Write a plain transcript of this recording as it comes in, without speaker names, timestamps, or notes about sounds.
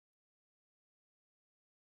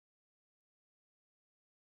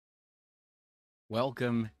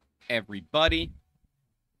Welcome, everybody,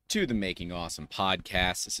 to the Making Awesome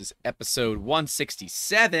podcast. This is episode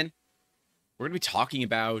 167. We're going to be talking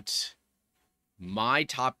about my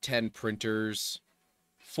top 10 printers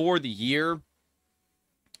for the year.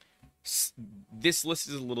 This list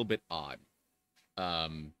is a little bit odd.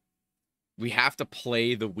 We have to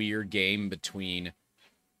play the weird game between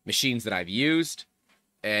machines that I've used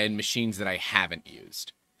and machines that I haven't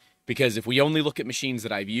used. Because if we only look at machines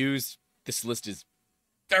that I've used, this list is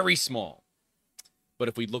very small. But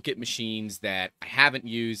if we look at machines that I haven't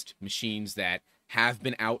used, machines that have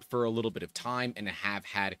been out for a little bit of time and have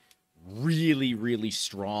had really, really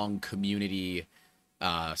strong community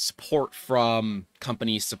support from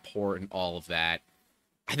company support and all of that,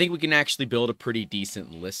 I think we can actually build a pretty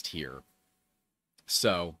decent list here.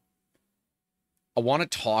 So I want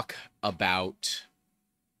to talk about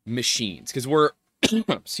machines because we're we're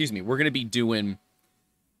going to be doing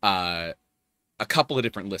a couple of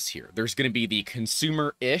different lists here. There's going to be the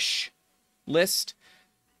consumer-ish list,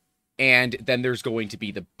 and then there's going to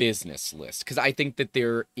be the business list, because I think that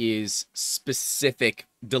there is specific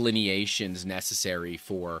delineations necessary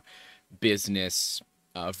for business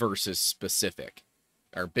versus specific,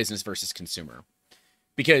 or business versus consumer,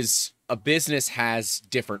 because a business has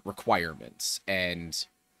different requirements, and,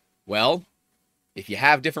 well, if you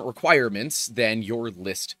have different requirements, then your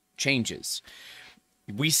list changes.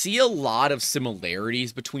 We see a lot of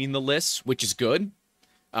similarities between the lists, which is good.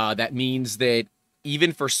 That means that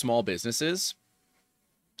even for small businesses,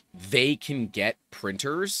 they can get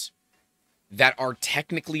printers that are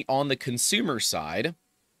technically on the consumer side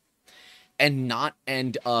and not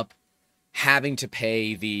end up having to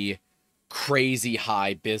pay the crazy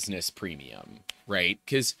high business premium, right?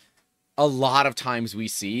 Because a lot of times we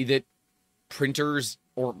see that printers,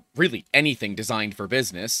 or really anything designed for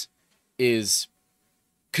business, is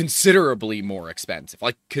considerably more expensive,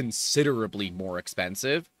 like considerably more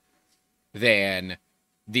expensive than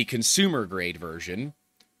the consumer grade version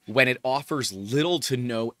when it offers little to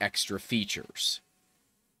no extra features.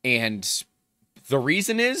 And the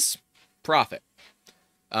reason is profit.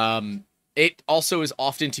 It also is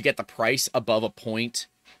often to get the price above a point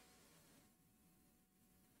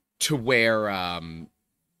to where,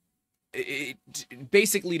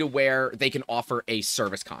 basically to where they can offer a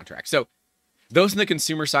service contract. So those on the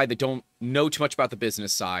consumer side that don't know too much about the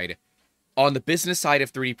business side, on the business side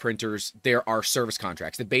of 3D printers, there are service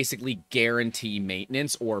contracts that basically guarantee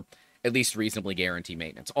maintenance, or at least reasonably guarantee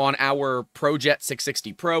maintenance. On our ProJet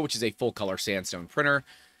 660 Pro, which is a full color sandstone printer,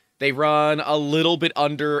 they run a little bit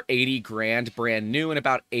under 80 grand brand new and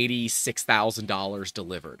about $86,000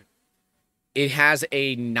 delivered. It has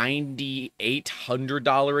a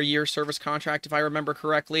 $9,800 a year service contract, if I remember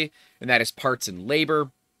correctly, and that is parts and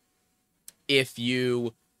labor. If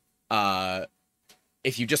you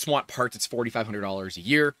just want parts, it's $4,500 a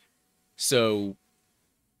year. So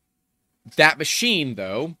that machine,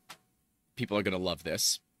 though, people are going to love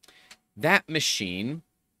this. That machine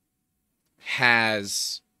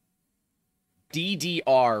has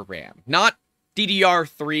DDR RAM, not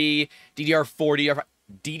DDR3, DDR4,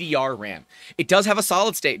 DDR RAM. It does have a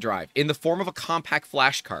solid state drive in the form of a compact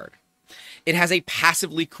flash card. It has a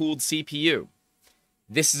passively cooled CPU.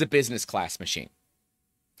 This is a business class machine,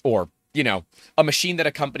 or, a machine that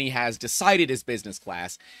a company has decided is business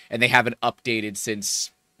class, and they haven't updated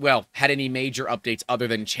since, had any major updates other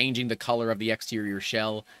than changing the color of the exterior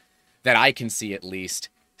shell that I can see, at least,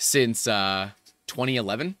 since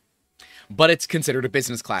 2011. But it's considered a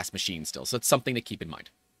business class machine still, so it's something to keep in mind.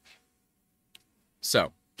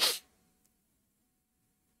 So,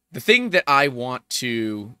 the thing that I want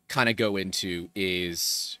to kind of go into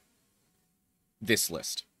is this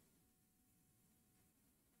list.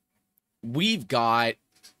 We've got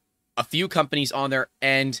a few companies on there,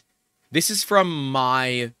 and this is from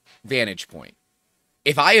my vantage point.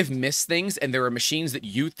 If I have missed things and there are machines that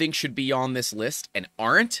you think should be on this list and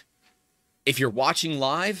aren't, if you're watching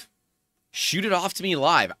live, shoot it off to me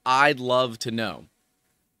live. I'd love to know.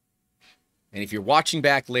 And if you're watching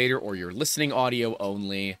back later or you're listening audio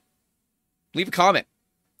only, leave a comment.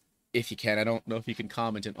 If you can. I don't know if you can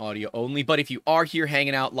comment in audio only, but if you are here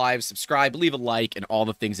hanging out live, subscribe, leave a like, and all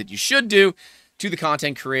the things that you should do to the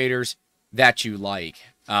content creators that you like.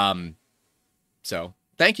 So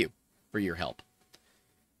thank you for your help.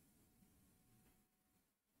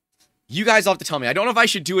 You guys will have to tell me. I don't know if I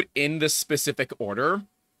should do it in the specific order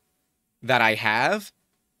that I have,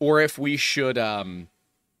 or if we should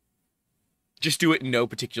just do it in no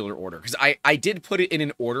particular order. Because I did put it in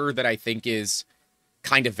an order that I think is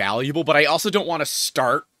kind of valuable, but I also don't want to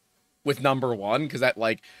start with number one, because that,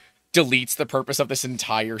 deletes the purpose of this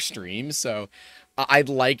entire stream. So I'd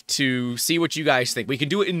like to see what you guys think. We can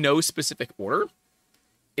do it in no specific order,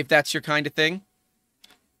 if that's your kind of thing.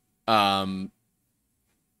 Aaron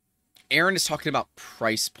is talking about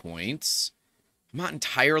price points. I'm not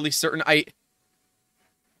entirely certain.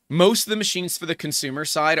 Most of the machines for the consumer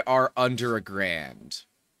side are under $1,000.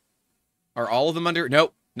 Are all of them under?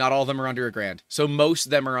 Nope, not all of them are under $1,000. So most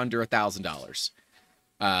of them are under $1,000.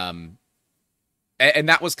 And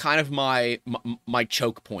that was kind of my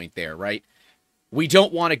choke point there, right? We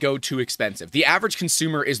don't want to go too expensive. The average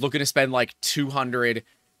consumer is looking to spend like $200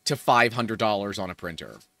 to $500 on a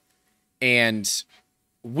printer. And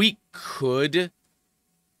we could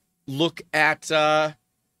look at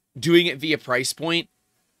doing it via price point,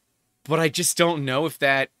 but I just don't know if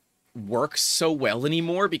that works so well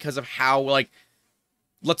anymore because of how, like,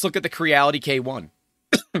 let's look at the Creality K1,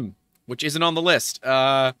 which isn't on the list.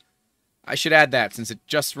 I should add that since it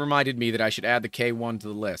just reminded me that I should add the K1 to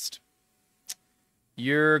the list.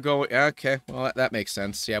 You're going, okay, well, that makes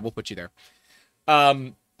sense. Yeah, we'll put you there.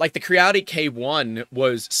 Like the Creality K1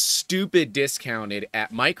 was stupid discounted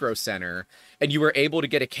at Micro Center, and you were able to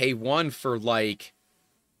get a K1 for like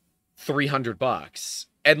 $300.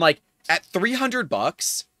 And like at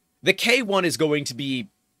 $300, the K1 is going to be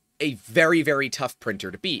a very, very tough printer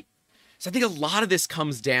to beat. So I think a lot of this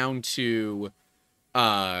comes down to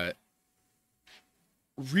really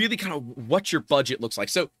kind of what your budget looks like.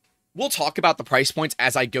 So we'll talk about the price points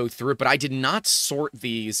as I go through it, but I did not sort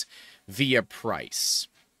these via price.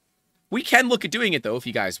 We can look at doing it, though, if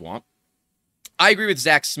you guys want. I agree with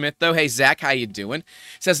Zach Smith, though. Hey, Zach, how you doing?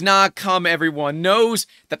 Says, nah, come, everyone knows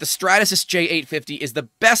that the Stratasys J850 is the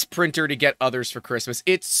best printer to get others for Christmas.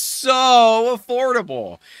 It's so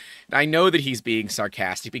affordable. And I know that he's being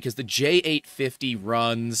sarcastic because the J850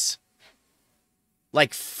 runs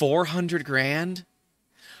like 400 grand.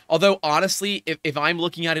 Although, honestly, if I'm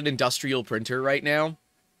looking at an industrial printer right now,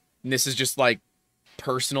 and this is just like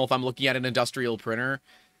personal, if I'm looking at an industrial printer,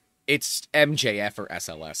 it's MJF or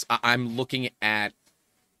SLS. I'm looking at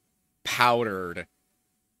powdered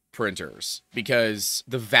printers because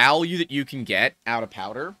the value that you can get out of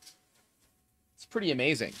powder, it's pretty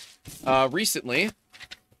amazing. Recently,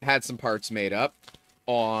 had some parts made up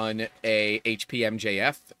on a HP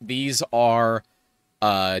MJF. These are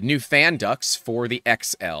new fan ducts for the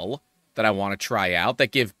XL that I want to try out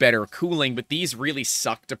that give better cooling, but these really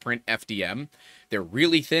suck to print FDM. They're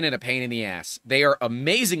really thin and a pain in the ass. They are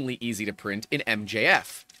amazingly easy to print in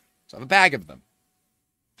MJF. So I have a bag of them.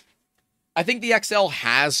 I think the XL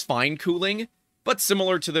has fine cooling, but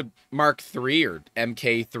similar to the Mark III or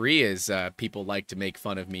MK3, as people like to make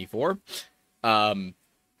fun of me for. I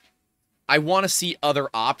want to see other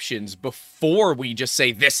options before we just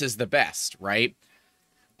say this is the best, right?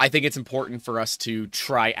 I think it's important for us to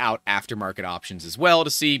try out aftermarket options as well to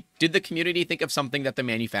see, did the community think of something that the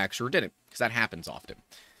manufacturer didn't? Because that happens often.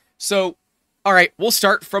 So, all right, we'll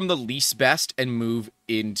start from the least best and move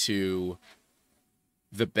into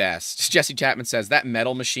the best. Jesse Chapman says, that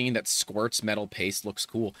metal machine that squirts metal paste looks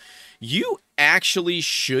cool. You actually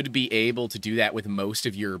should be able to do that with most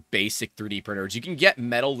of your basic 3D printers. You can get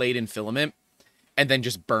metal laden filament and then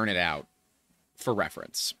just burn it out for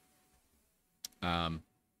reference. So,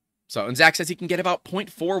 and Zach says he can get about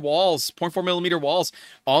 0.4 millimeter walls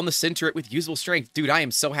on the Sinterit with usable strength. Dude, I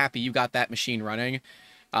am so happy you got that machine running.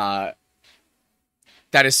 That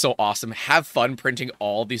is so awesome. Have fun printing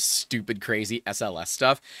all this stupid, crazy SLS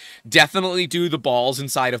stuff. Definitely do the balls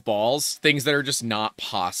inside of balls. Things that are just not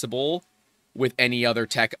possible with any other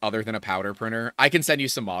tech other than a powder printer. I can send you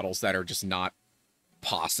some models that are just not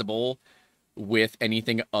possible with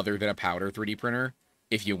anything other than a powder 3D printer,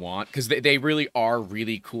 if you want, because they really are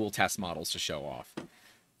really cool test models to show off.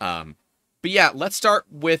 But yeah, let's start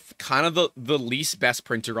with kind of the least best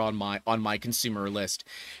printer on my consumer list,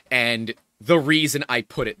 and the reason I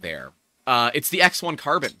put it there. It's the X1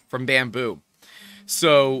 Carbon from Bambu.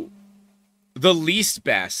 So the least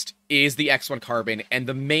best is the X1 Carbon, and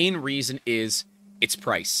the main reason is its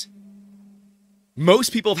price.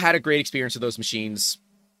 Most people have had a great experience with those machines.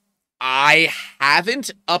 I haven't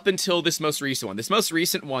up until this most recent one. This most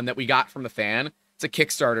recent one that we got from the fan, it's a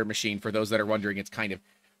Kickstarter machine for those that are wondering its kind of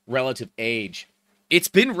relative age. It's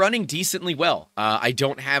been running decently well. I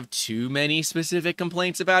don't have too many specific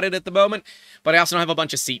complaints about it at the moment, but I also don't have a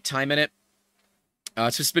bunch of seat time in it.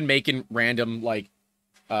 It's just been making random, like,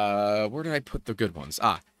 where did I put the good ones?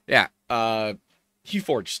 HueForge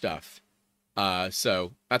stuff.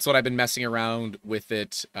 So that's what I've been messing around with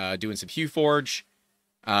it, doing some HueForge.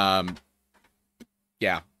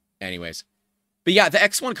 Yeah, anyways. But yeah, the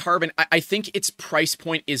X1 Carbon, I think its price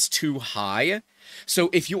point is too high. So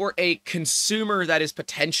if you're a consumer that is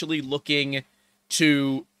potentially looking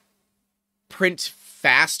to print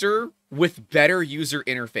faster with better user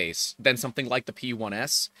interface than something like the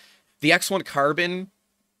P1S. The X1 Carbon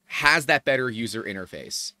has that better user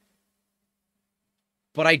interface.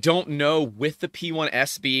 But I don't know, with the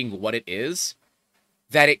P1S being what it is,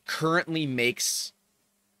 that it currently makes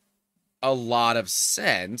a lot of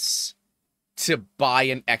sense to buy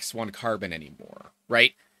an X1 Carbon anymore,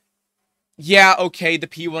 right? Yeah, okay, the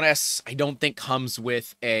P1S I don't think comes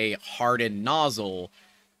with a hardened nozzle,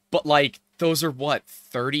 but like those are what,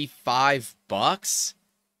 $35?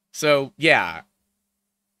 So, yeah.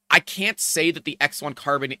 I can't say that the X1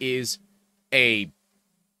 Carbon is a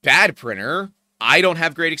bad printer. I don't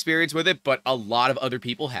have great experience with it, but a lot of other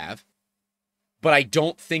people have. But I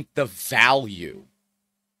don't think the value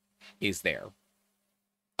is there.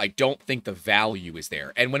 I don't think the value is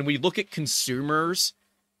there. And when we look at consumers,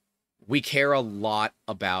 we care a lot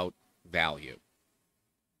about value.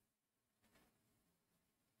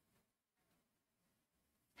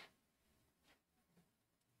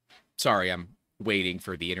 Sorry, I'm waiting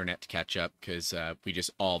for the internet to catch up because we just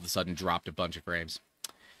all of a sudden dropped a bunch of frames.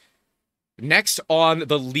 Next on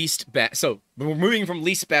the least best. So we're moving from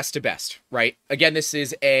least best to best, right? Again, this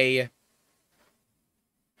is a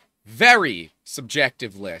very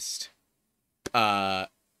subjective list. You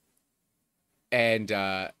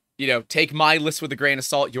know, take my list with a grain of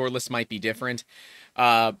salt. Your list might be different.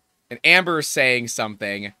 And Amber is saying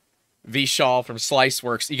something. Vishal from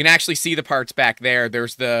Sliceworks. You can actually see the parts back there.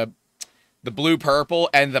 There's the blue purple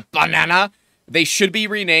and the banana. They should be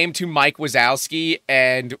renamed to Mike Wazowski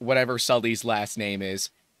and whatever Sully's last name is,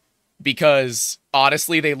 because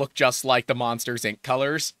honestly they look just like the Monsters Inc.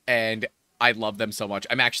 colors and I love them so much.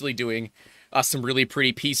 I'm actually doing some really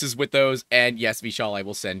pretty pieces with those, and yes, Vishal, I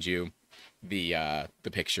will send you the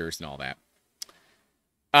pictures and all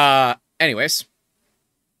that. Anyways,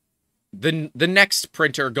 the next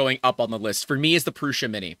printer going up on the list for me is the Prusa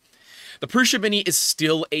Mini. The Prusa Mini is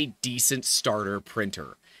still a decent starter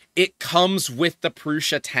printer. It comes with the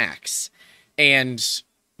Prusa tax, and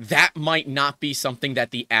that might not be something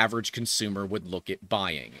that the average consumer would look at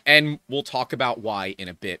buying. And we'll talk about why in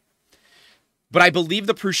a bit. But I believe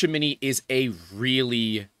the Prusa Mini is a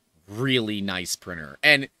really, really nice printer.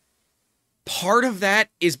 And part of that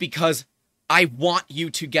is because I want you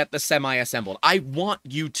to get the semi-assembled. I want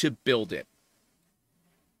you to build it.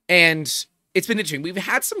 And it's been interesting. We've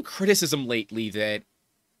had some criticism lately that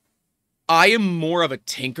I am more of a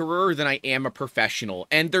tinkerer than I am a professional.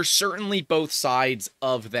 And there's certainly both sides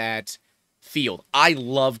of that field. I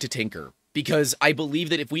love to tinker because I believe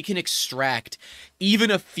that if we can extract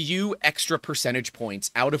even a few extra percentage points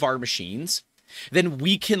out of our machines, then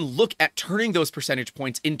we can look at turning those percentage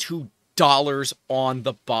points into dollars on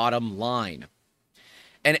the bottom line.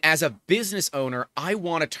 And as a business owner, I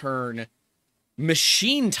want to turn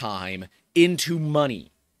machine time into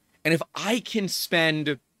money. And if I can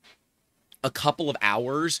spend a couple of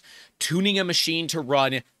hours tuning a machine to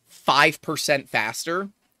run 5% faster,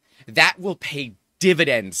 that will pay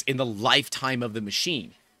dividends in the lifetime of the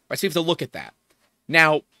machine. Right, so we have to look at that.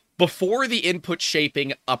 Now, before the input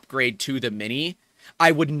shaping upgrade to the Mini,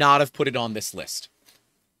 I would not have put it on this list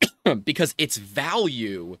because its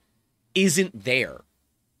value isn't there.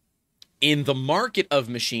 In the market of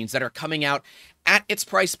machines that are coming out at its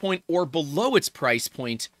price point or below its price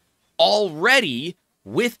point already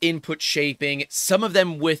with input shaping, some of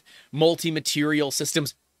them with multi-material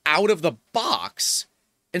systems out of the box.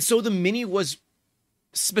 And so the Mini was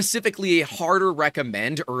specifically a harder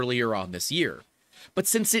recommend earlier on this year. But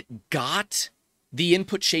since it got the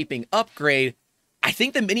input shaping upgrade, I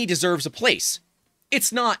think the Mini deserves a place.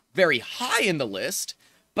 It's not very high in the list,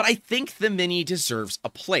 but I think the Mini deserves a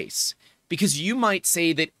place. Because you might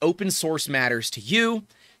say that open source matters to you,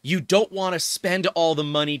 you don't want to spend all the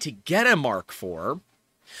money to get a Mark IV,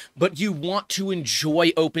 but you want to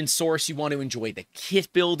enjoy open source, you want to enjoy the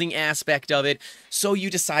kit building aspect of it, so you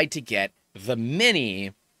decide to get the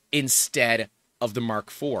Mini instead of the Mark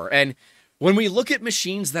IV. And when we look at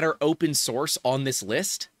machines that are open source on this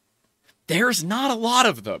list, there's not a lot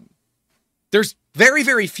of them. There's very,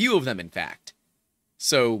 very few of them, in fact.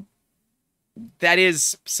 So that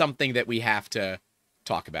is something that we have to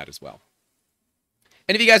talk about as well.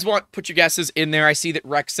 And if you guys want, put your guesses in there. I see that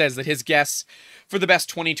Rex says that his guess for the best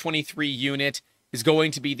 2023 unit is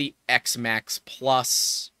going to be the X-Max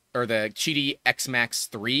Plus, or the Qidi X-Max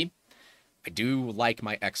 3. I do like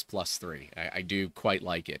my X Plus 3. I do quite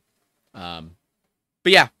like it. But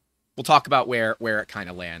yeah, we'll talk about where it kind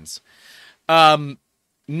of lands.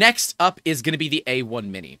 Next up is going to be the A1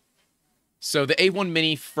 Mini. So the A1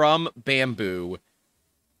 Mini from Bamboo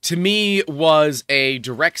to me was a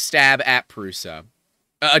direct stab at Prusa.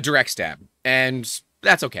 A direct stab. And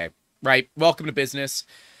that's okay, right? Welcome to business.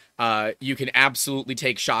 You can absolutely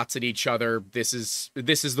take shots at each other. This is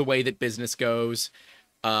the way that business goes.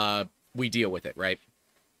 We deal with it, right?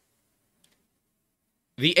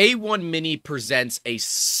 The A1 Mini presents a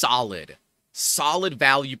solid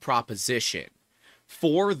value proposition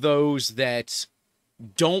for those that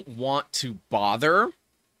don't want to bother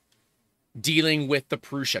dealing with the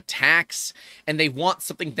Prusa tax, and they want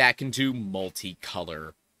something that can do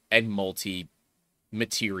multicolor and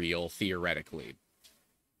multi-material, theoretically.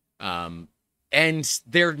 And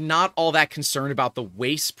they're not all that concerned about the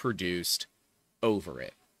waste produced over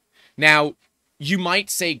it. Now, you might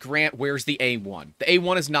say, Grant, where's the A1? The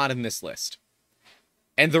A1 is not in this list.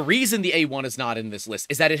 And the reason the A1 is not in this list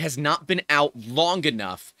is that it has not been out long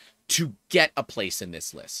enough to get a place in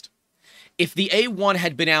this list. If the A1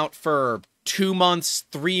 had been out for 2 months,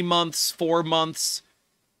 3 months, 4 months,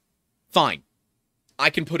 fine. I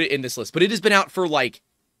can put it in this list. But it has been out for like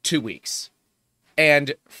 2 weeks.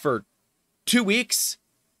 And for 2 weeks,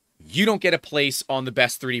 you don't get a place on the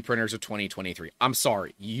best 3D printers of 2023. I'm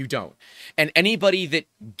sorry, you don't. And anybody that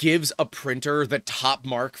gives a printer the top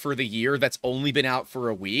mark for the year that's only been out for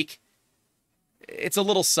a week, it's a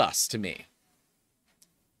little sus to me.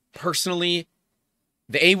 Personally,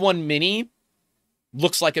 the A1 Mini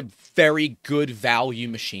looks like a very good value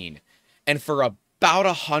machine. And for about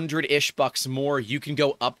 $100-ish bucks more, you can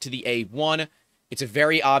go up to the A1. It's a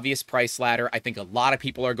very obvious price ladder. I think a lot of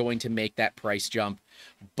people are going to make that price jump.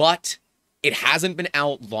 But it hasn't been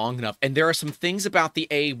out long enough. And there are some things about the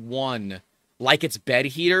A1, like its bed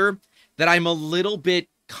heater, that I'm a little bit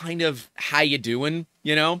kind of, how you doing,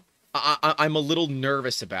 you know? I'm a little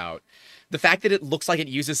nervous about. The fact that it looks like it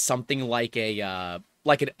uses something like an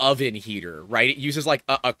oven heater, right? It uses like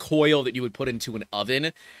a coil that you would put into an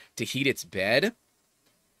oven to heat its bed.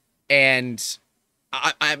 And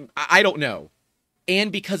I don't know.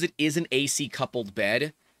 And because it is an AC coupled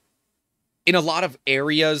bed, in a lot of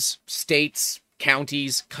areas, states,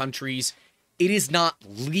 counties, countries, it is not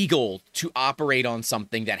legal to operate on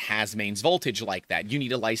something that has mains voltage like that. You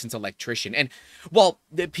need a licensed electrician. And while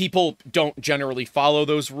the people don't generally follow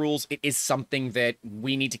those rules, it is something that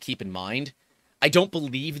we need to keep in mind. I don't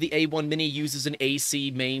believe the A1 Mini uses an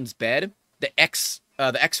AC mains bed. The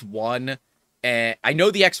X1, I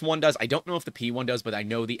know the X1 does. I don't know if the P1 does, but I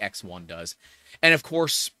know the X1 does. And of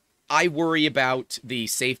course, I worry about the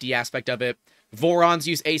safety aspect of it. Vorons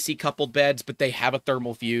use AC coupled beds, but they have a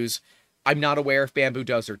thermal fuse. I'm not aware if Bambu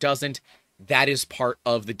does or doesn't. That is part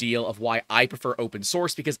of the deal of why I prefer open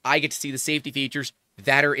source, because I get to see the safety features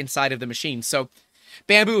that are inside of the machine. So,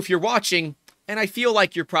 Bambu, if you're watching, and I feel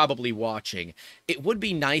like you're probably watching, it would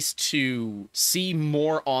be nice to see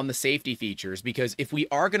more on the safety features, because if we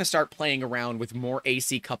are going to start playing around with more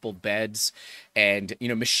AC coupled beds and, you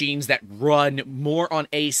know, machines that run more on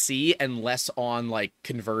AC and less on like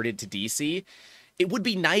converted to DC, it would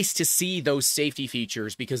be nice to see those safety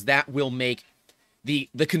features, because that will make the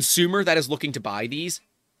consumer that is looking to buy these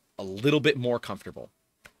a little bit more comfortable.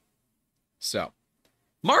 So,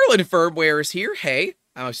 Marlin Firmware is here. Hey.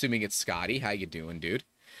 I'm assuming it's Scotty. How you doing, dude?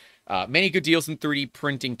 Many good deals in 3D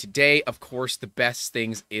printing today. Of course, the best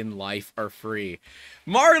things in life are free.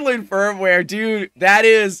 Marlin Firmware, dude,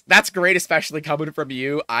 that's great, especially coming from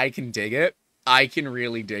you. I can dig it. I can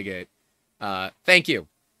really dig it. Thank you.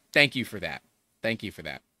 Thank you for that. Thank you for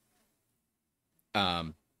that.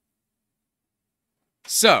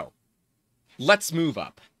 So, let's move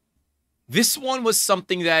up. This one was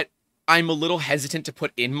something that I'm a little hesitant to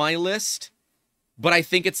put in my list, but I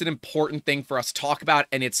think it's an important thing for us to talk about,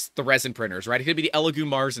 and it's the resin printers, right? It could be the Elegoo,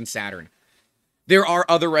 Mars, and Saturn. There are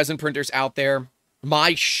other resin printers out there.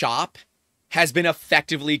 My shop has been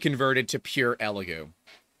effectively converted to pure Elegoo.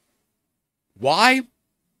 Why?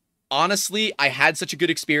 Honestly, I had such a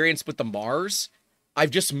good experience with the Mars, I've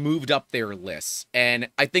just moved up their lists. And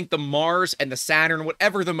I think the Mars and the Saturn,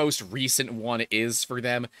 whatever the most recent one is for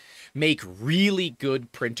them, make really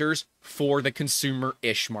good printers for the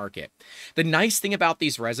consumer-ish market. The nice thing about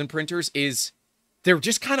these resin printers is they're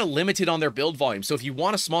just kind of limited on their build volume. So if you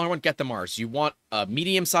want a smaller one, get the Mars. You want a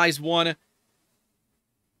medium-sized one,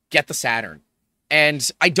 get the Saturn. And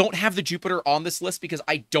I don't have the Jupiter on this list because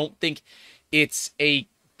I don't think it's a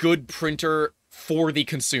good printer for the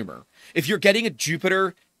consumer. If you're getting a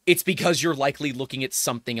Jupiter, it's because you're likely looking at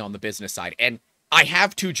something on the business side. And I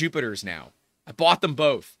have two Jupiters now. I bought them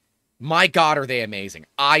both. My God, are they amazing.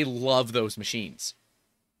 I love those machines.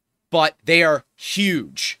 But they are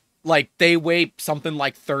huge. Like, they weigh something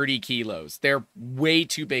like 30 kilos. They're way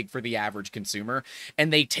too big for the average consumer.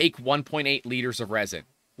 And they take 1.8 liters of resin.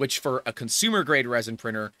 which for a consumer grade resin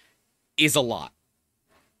printer is a lot.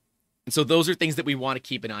 And so those are things that we want to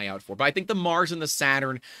keep an eye out for. But I think the Mars and the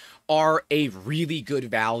Saturn are a really good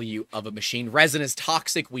value of a machine. Resin is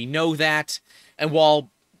toxic, we know that. And while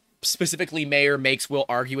specifically Mayer Makes will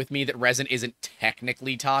argue with me that resin isn't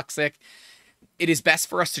technically toxic, it is best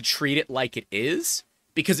for us to treat it like it is,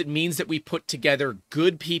 because it means that we put together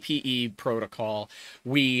good PPE protocol.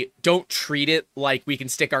 We don't treat it like we can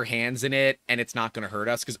stick our hands in it and it's not going to hurt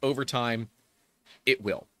us, because over time it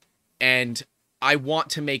will. And I want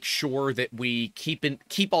to make sure that we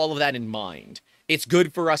keep all of that in mind. It's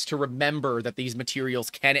good for us to remember that these materials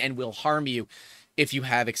can and will harm you if you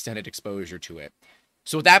have extended exposure to it.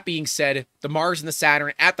 So with that being said, the Mars and the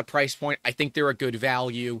Saturn at the price point, I think they're a good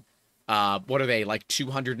value. What are they, like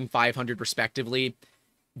 200 and 500 respectively?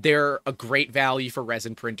 They're a great value for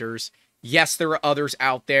resin printers. Yes, there are others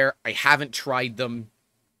out there. I haven't tried them.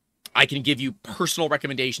 I can give you personal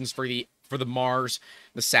recommendations for the Mars,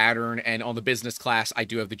 the Saturn, and on the business class, I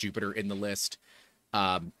do have the Jupiter in the list.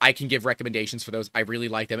 I can give recommendations for those. I really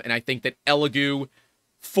like them. And I think that Elegoo,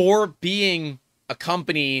 for being a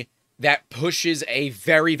company that pushes a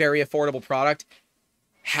very, very affordable product,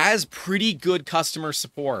 has pretty good customer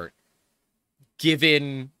support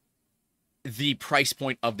given the price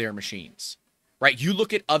point of their machines, right? You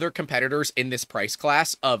look at other competitors in this price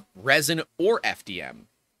class of resin or FDM,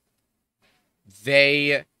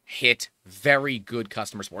 they hit very good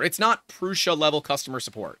customer support. It's not Prusa level customer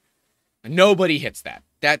support. Nobody hits that.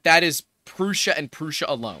 That is Prusa and Prusa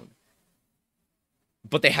alone.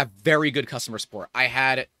 But they have very good customer support. I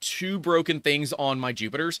had 2 broken things on my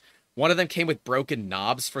Jupiters. One of them came with broken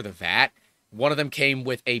knobs for the vat. One of them came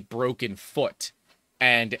with a broken foot.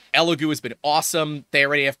 And Elegoo has been awesome. They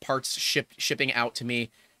already have parts shipping out to me.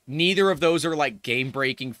 Neither of those are like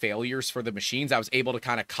game-breaking failures for the machines. I was able to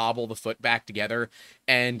kind of cobble the foot back together.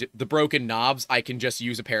 And the broken knobs, I can just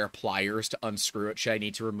use a pair of pliers to unscrew it should I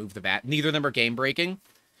need to remove the vat. Neither of them are game-breaking.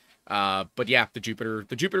 But yeah, the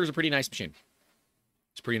Jupiter's a pretty nice machine.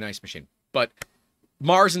 It's a pretty nice machine. But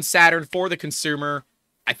Mars and Saturn for the consumer,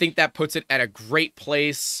 I think that puts it at a great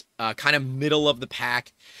place, kind of middle of the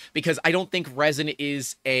pack, because I don't think resin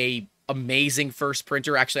is a amazing first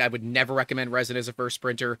printer. Actually, I would never recommend resin as a first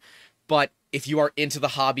printer. But if you are into the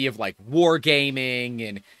hobby of like wargaming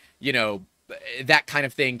and, you know, that kind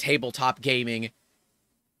of thing, tabletop gaming,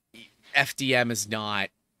 FDM is not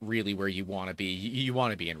really where you want to be. You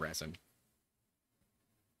want to be in resin.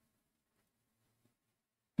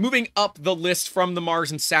 Moving up the list from the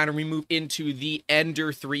Mars and Saturn, we move into the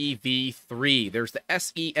Ender 3 V3. There's the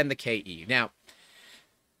SE and the KE. Now,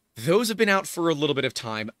 those have been out for a little bit of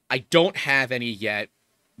time. I don't have any yet,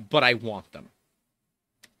 but I want them.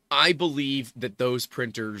 I believe that those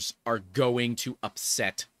printers are going to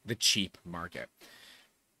upset the cheap market.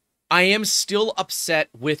 I am still upset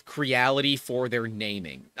with Creality for their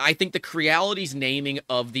naming. I think the Creality's naming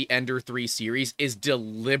of the Ender 3 series is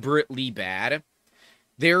deliberately bad.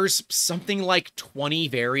 There's something like 20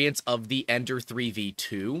 variants of the Ender 3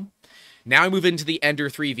 V2. Now I move into the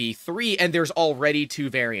Ender 3 V3, and there's already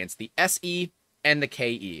 2 variants, the SE and the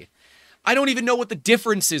KE. I don't even know what the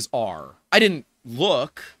differences are. I didn't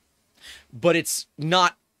look, but it's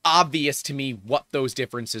not obvious to me what those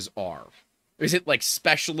differences are. Is it like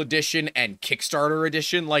Special Edition and Kickstarter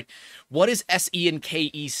Edition? Like, what does SE and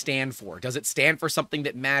KE stand for? Does it stand for something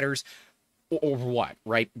that matters? Or what,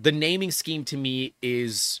 right? The naming scheme to me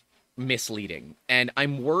is misleading. And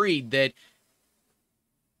I'm worried that,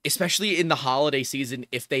 especially in the holiday season,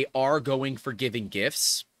 if they are going for giving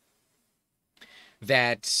gifts,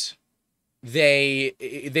 that they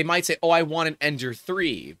might say, oh, I want an Ender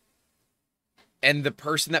 3. And the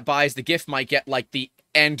person that buys the gift might get like the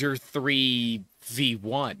Ender 3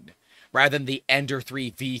 V1 rather than the Ender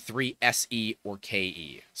 3 V3 SE or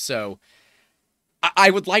KE. So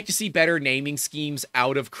I would like to see better naming schemes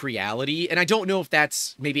out of Creality, and I don't know if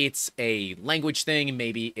that's, maybe it's a language thing,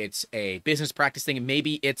 maybe it's a business practice thing, and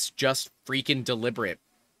maybe it's just freaking deliberate.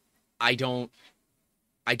 I don't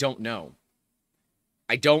know.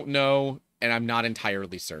 I don't know, and I'm not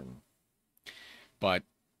entirely certain. But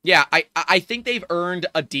yeah, I think they've earned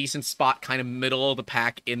a decent spot, kind of middle of the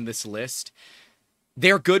pack in this list.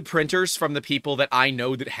 They're good printers from the people that I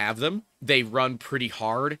know that have them. They run pretty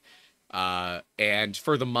hard. And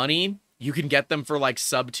for the money, you can get them for like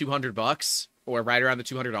sub $200 or right around the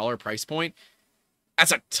 $200 price point.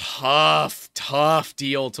 That's a tough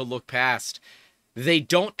deal to look past. They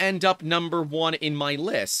don't end up number 1 in my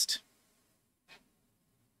list,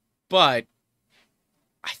 but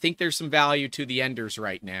I think there's some value to the Enders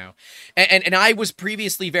right now. And I was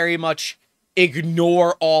previously very much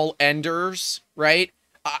ignore all Enders, right?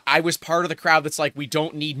 I was part of the crowd that's like, we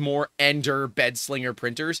don't need more Ender Bedslinger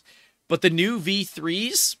printers. But the new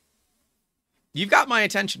V3s, you've got my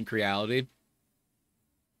attention, Creality.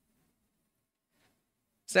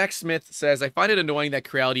 Zach Smith says, I find it annoying that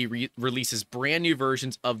Creality releases brand new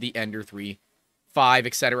versions of the Ender 3, 5,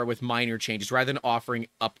 etc. with minor changes rather than offering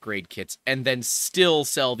upgrade kits and then still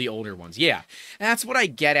sell the older ones. Yeah, that's what I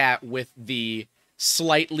get at with the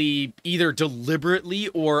slightly either deliberately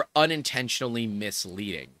or unintentionally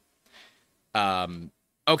misleading.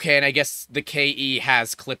 Okay, and I guess the KE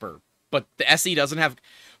has Clipper, but the SE doesn't have...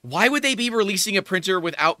 Why would they be releasing a printer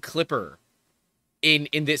without Clipper? In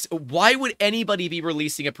this, why would anybody be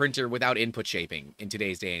releasing a printer without input shaping in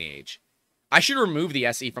today's day and age? I should remove the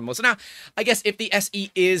SE from this. Now, I guess if the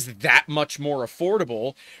SE is that much more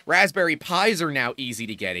affordable, Raspberry Pis are now easy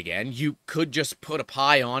to get again. You could just put a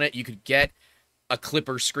Pi on it. You could get a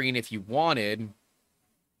Clipper screen if you wanted.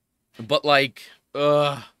 But, like,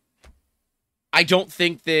 I don't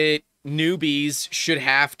think that newbies should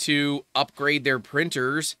have to upgrade their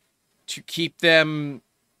printers to keep them,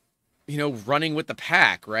 you know, running with the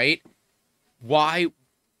pack, right? Why?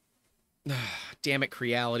 Damn it,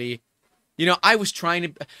 Creality. You know, I was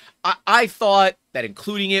trying to... I thought that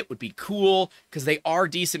including it would be cool because they are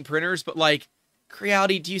decent printers, but, like,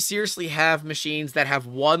 Creality, do you seriously have machines that have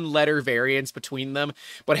one letter variance between them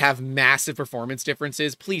but have massive performance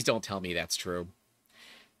differences? Please don't tell me that's true.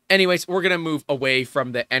 Anyways, we're going to move away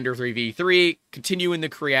from the Ender 3 V3, continue in the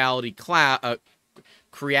Creality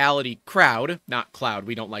Creality crowd, not cloud,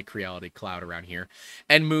 we don't like Creality cloud around here,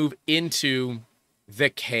 and move into the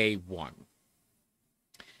K1.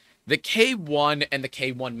 The K1 and the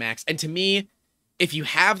K1 Max, and to me, if you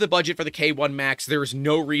have the budget for the K1 Max, there's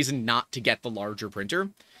no reason not to get the larger printer.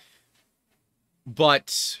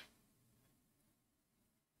 But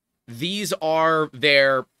these are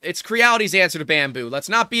it's Creality's answer to Bamboo. Let's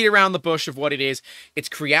not beat around the bush of what it is. It's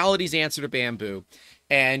Creality's answer to Bamboo.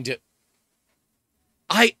 And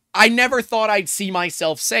I never thought I'd see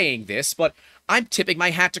myself saying this, but I'm tipping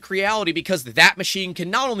my hat to Creality because that machine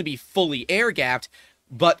can not only be fully air-gapped,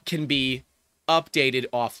 but can be updated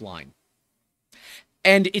offline.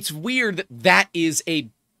 And it's weird that that is a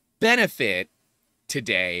benefit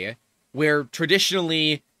today, where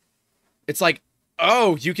traditionally it's like,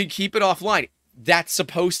 oh, you can keep it offline. That's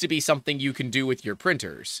supposed to be something you can do with your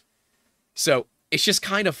printers. So it's just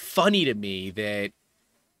kind of funny to me that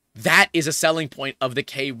that is a selling point of the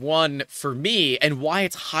K1 for me and why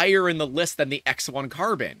it's higher in the list than the X1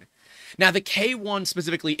 Carbon. Now, the K1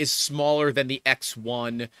 specifically is smaller than the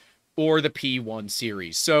X1 or the P1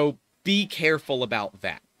 series, so be careful about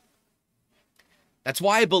that. That's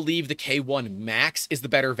why I believe the K1 Max is the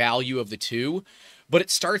better value of the two, but it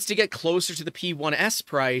starts to get closer to the P1S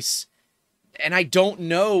price, and I don't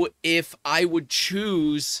know if I would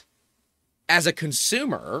choose, as a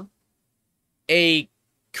consumer, a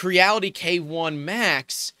Creality K1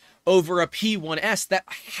 Max over a P1S that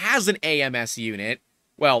has an AMS unit,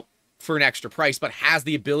 well, for an extra price, but has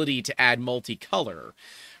the ability to add multicolor,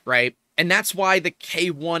 right? And that's why the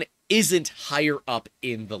K1 isn't higher up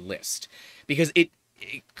in the list, because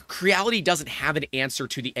Creality doesn't have an answer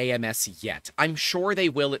to the AMS yet. I'm sure they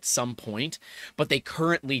will at some point, but they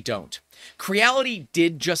currently don't. Creality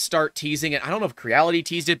did just start teasing it. I don't know if Creality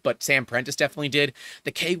teased it, but Sam Prentice definitely did.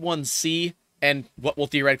 The K1C and what will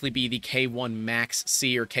theoretically be the K1 Max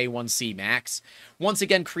C or K1C Max. Once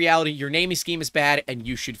again, Creality, your naming scheme is bad and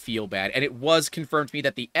you should feel bad. And it was confirmed to me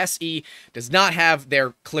that the SE does not have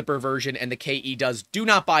their Clipper version and the KE does. Do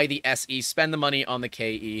not buy the SE. Spend the money on the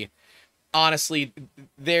KE. Honestly,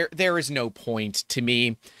 there is no point to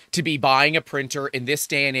me to be buying a printer in this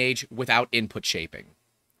day and age without input shaping.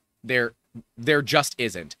 There just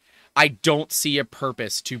isn't. I don't see a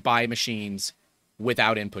purpose to buy machines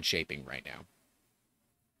without input shaping right now.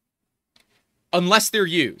 Unless they're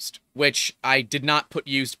used, which I did not put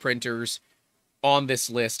used printers on this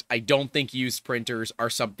list. I don't think used printers are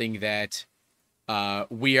something that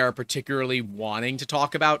we are particularly wanting to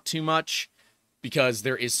talk about too much, because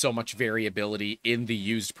there is so much variability in the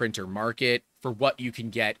used printer market for what you can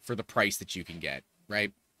get for the price that you can get,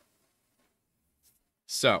 right?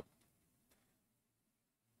 So,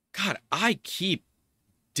 God, I keep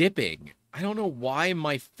dipping. I don't know why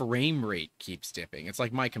my frame rate keeps dipping. It's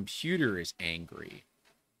like my computer is angry.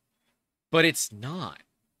 But it's not.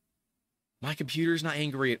 My computer's not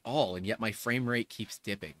angry at all, and yet my frame rate keeps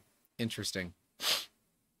dipping. Interesting.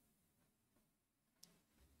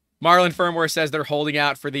 Marlin Firmware says they're holding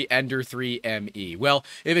out for the Ender 3 ME. Well,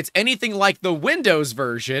 if it's anything like the Windows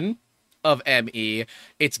version of ME,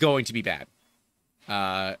 it's going to be bad.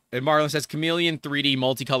 And Marlon says, Chameleon 3D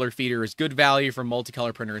multicolor feeder is good value for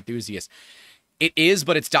multicolor printer enthusiasts. It is,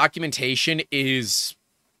 but its documentation is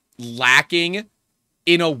lacking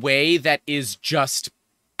in a way that is just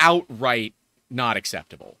outright not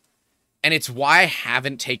acceptable. And it's why I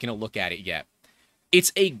haven't taken a look at it yet.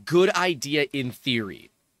 It's a good idea in theory,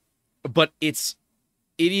 but it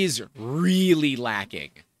is really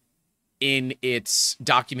lacking in its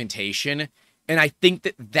documentation. And I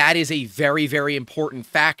think that is a very, very important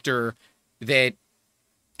factor that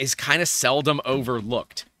is kind of seldom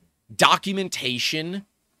overlooked. Documentation.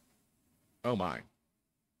 Oh my.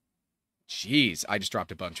 Jeez, I just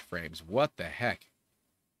dropped a bunch of frames. What the heck?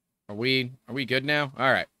 Are we good now?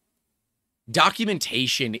 All right.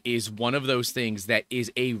 Documentation is one of those things that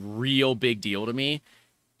is a real big deal to me.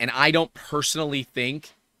 And I don't personally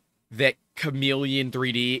think that Chameleon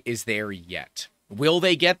 3D is there yet. Will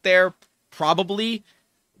they get there? Probably,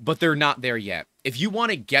 but they're not there yet. If you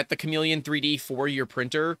want to get the Chameleon 3D for your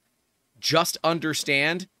printer, just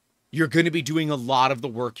understand you're going to be doing a lot of the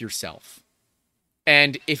work yourself.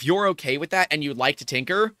 And if you're okay with that and you'd like to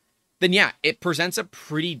tinker, then yeah, it presents a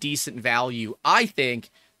pretty decent value, I think,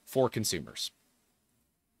 for consumers.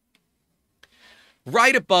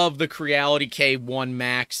 Right above the Creality K1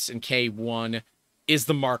 Max and K1 is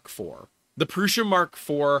the Mark IV. The Prusa Mark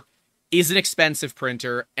IV is an expensive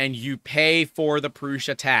printer, and you pay for the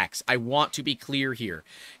Prusa tax. I want to be clear here.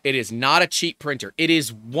 It is not a cheap printer. It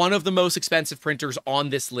is one of the most expensive printers on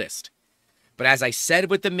this list. But as I said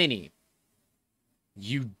with the Mini,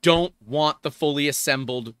 you don't want the fully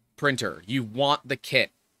assembled printer. You want the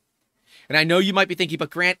kit. And I know you might be thinking, but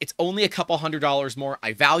Grant, it's only a couple $100 more.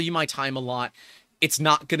 I value my time a lot. It's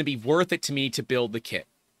not going to be worth it to me to build the kit.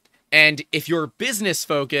 And if you're business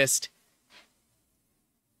focused,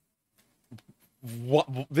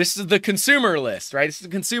 this is the consumer list, right? This is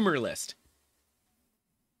the consumer list.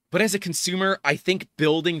 But as a consumer, I think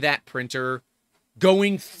building that printer,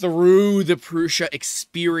 going through the Prusa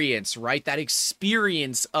experience, right? That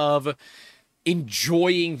experience of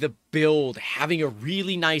enjoying the build, having a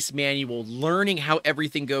really nice manual, learning how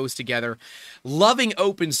everything goes together, loving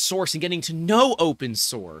open source and getting to know open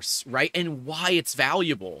source, right? And why it's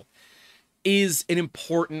valuable is an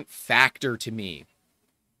important factor to me.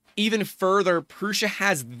 Even further, Prusa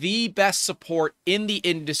has the best support in the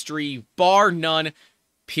industry, bar none,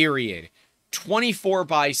 period.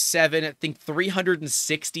 24/7, I think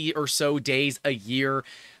 360 or so days a year,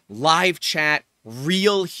 live chat,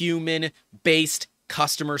 real human-based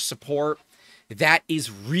customer support. That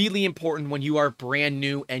is really important when you are brand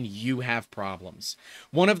new and you have problems.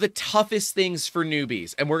 One of the toughest things for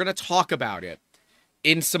newbies, and we're going to talk about it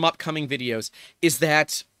in some upcoming videos, is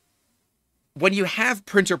that when you have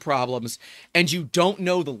printer problems and you don't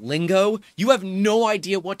know the lingo, you have no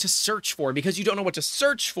idea what to search for. Because you don't know what to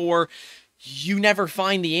search for, you never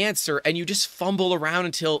find the answer and you just fumble around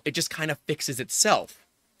until it just kind of fixes itself,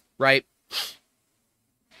 right?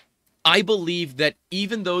 I believe that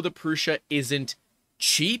even though the Prusa isn't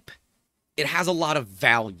cheap, it has a lot of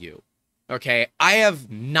value. Okay, I have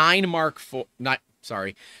 9 Mark 3s,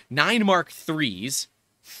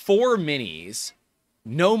 4 Minis,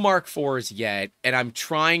 no Mark IVs yet, and I'm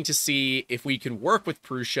trying to see if we can work with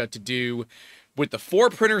Prusa to do, with the 4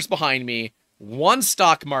 printers behind me, 1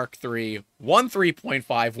 stock Mark III, 1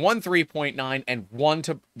 3.5, 1 3.9, and 1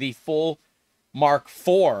 to the full Mark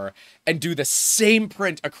IV, and do the same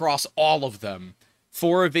print across all of them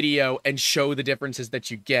for a video and show the differences that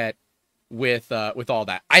you get with all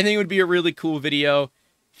that. I think it would be a really cool video.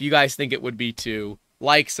 If you guys think it would be too,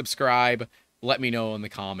 like, subscribe, let me know in the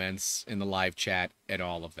comments, in the live chat, and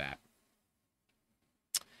all of that.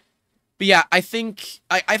 But yeah, I think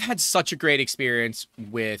I've had such a great experience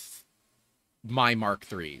with my Mark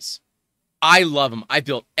IIIs. I love them. I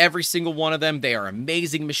built every single one of them. They are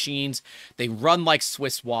amazing machines. They run like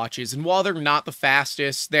Swiss watches. And while they're not the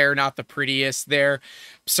fastest, they're not the prettiest, they're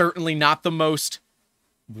certainly not the most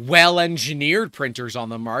well-engineered printers on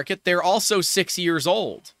the market, they're also 6 years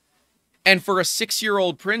old. And for a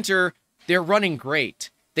 6-year-old printer, they're running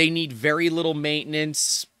great. They need very little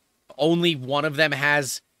maintenance. Only one of them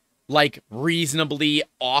has, like, reasonably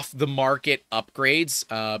off-the-market upgrades.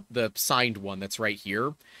 The signed one that's right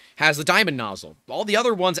here has the diamond nozzle. All the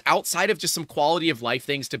other ones, outside of just some quality-of-life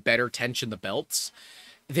things to better tension the belts,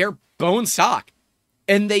 they're bone stock.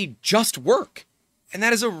 And they just work. And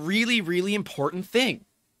that is a really, really important thing.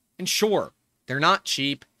 And sure, they're not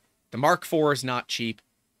cheap. The Mark IV is not cheap.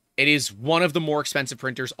 It is one of the more expensive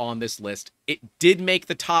printers on this list. It did make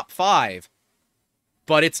the top 5,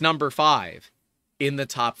 but it's number 5 in the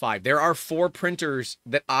top 5. There are 4 printers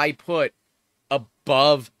that I put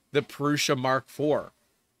above the Prusa Mark IV.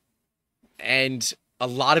 And a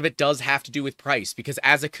lot of it does have to do with price, because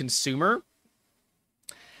as a consumer,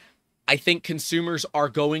 I think consumers are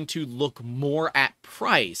going to look more at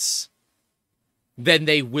price than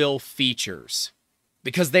they will features,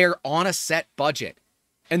 because they're on a set budget.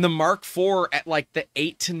 And the Mark IV at like the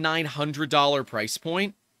 $800 to $900 price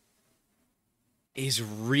point is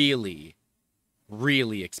really,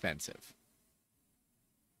 really expensive.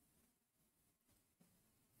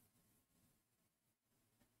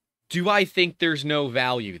 Do I think there's no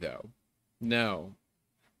value, though? No.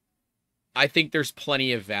 I think there's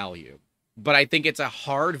plenty of value. But I think it's a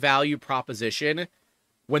hard value proposition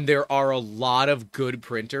when there are a lot of good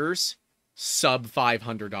printers sub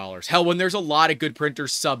 $500. Hell, when there's a lot of good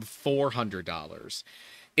printers sub $400.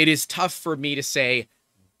 It is tough for me to say,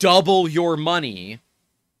 double your money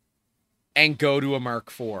and go to a Mark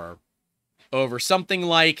IV over something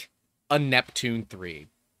like a Neptune 3.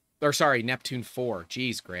 Or sorry, Neptune 4.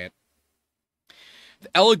 Jeez, Grant. The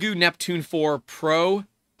Elegoo Neptune 4 Pro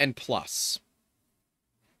and Plus.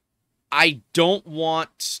 I don't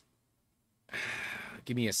want...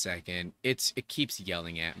 Give me a second. It keeps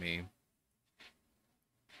yelling at me.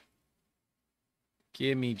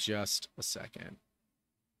 Give me just a second.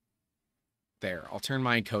 There. I'll turn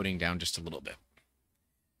my encoding down just a little bit.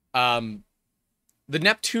 The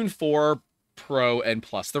Neptune 4 Pro and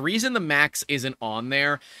Plus. The reason the Max isn't on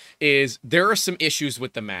there is there are some issues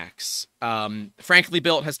with the Max. Frankly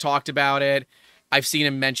Built has talked about it. I've seen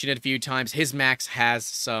him mention it a few times. His Max has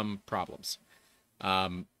some problems.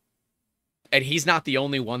 And he's not the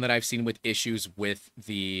only one that I've seen with issues with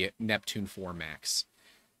the Neptune 4 Max.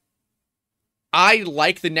 I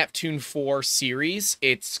like the Neptune 4 series.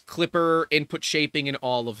 It's clipper, input shaping, and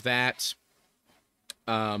all of that.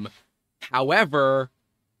 However,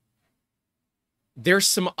 there's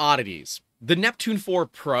some oddities. The Neptune 4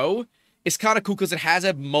 Pro is kind of cool because it has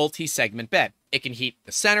a multi-segment bed. It can heat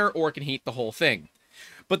the center or it can heat the whole thing.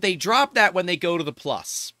 But they drop that when they go to the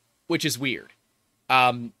Plus, which is weird.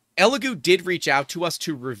 Elegoo did reach out to us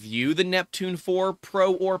to review the Neptune 4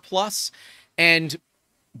 Pro or Plus, and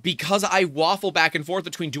because I waffle back and forth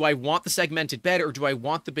between do I want the segmented bed or do I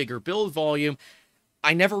want the bigger build volume,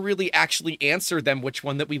 I never really actually answered them which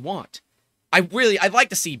one that we want. I'd like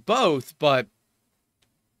to see both, but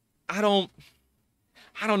I don't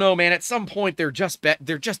know, man. At some point, they're just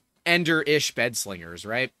Ender-ish bed slingers,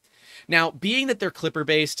 right? Now, being that they're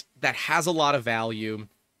clipper-based, that has a lot of value,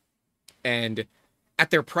 and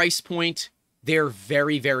at their price point, they're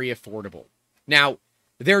very, very affordable. Now,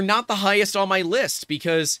 they're not the highest on my list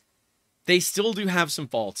because they still do have some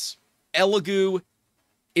faults. Elegoo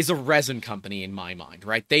is a resin company in my mind,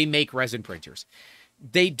 right? They make resin printers.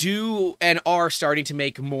 They do and are starting to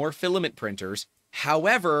make more filament printers.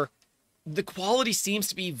 However, the quality seems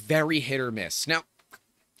to be very hit or miss. Now,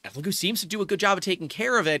 Elegoo seems to do a good job of taking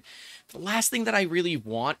care of it. The last thing that I really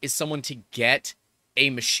want is someone to get a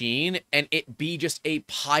machine and it be just a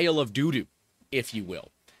pile of doo-doo, if you will.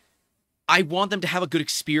 I want them to have a good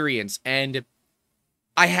experience, and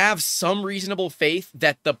I have some reasonable faith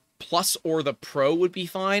that the Plus or the Pro would be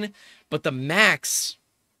fine, but the Max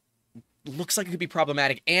looks like it could be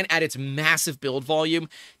problematic, and at its massive build volume,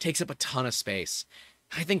 takes up a ton of space.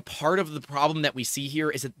 I think part of the problem that we see here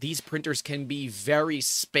is that these printers can be very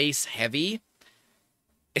space heavy,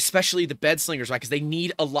 especially the bed slingers, right? Because they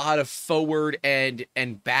need a lot of forward and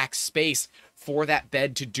back space for that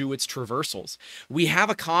bed to do its traversals. We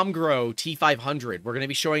have a Comgrow T500. We're going to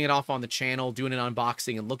be showing it off on the channel, doing an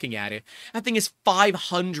unboxing and looking at it. That thing is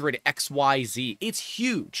 500 XYZ. It's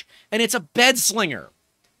huge, and it's a bed slinger.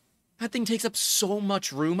 That thing takes up so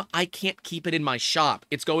much room, I can't keep it in my shop.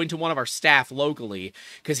 It's going to one of our staff locally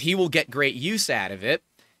because he will get great use out of it,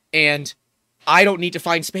 and I don't need to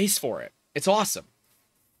find space for it. It's awesome.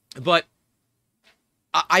 But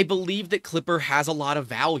I believe that Clipper has a lot of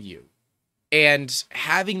value, and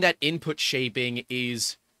having that input shaping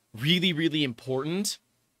is really, really important.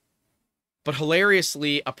 But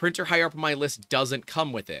hilariously, a printer higher up on my list doesn't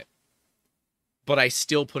come with it. But I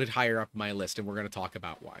still put it higher up on my list, and we're going to talk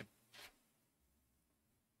about why.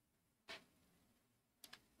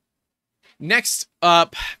 Next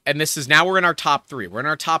up, and this is now we're in our top three. We're in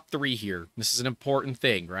our top three here. This is an important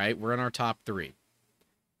thing, right? We're in our top three.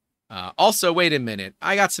 Also, wait a minute.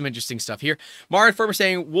 I got some interesting stuff here. Marlon Firmer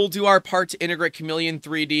saying, we'll do our part to integrate Chameleon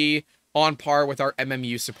 3D on par with our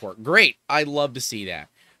MMU support. Great. I love to see that.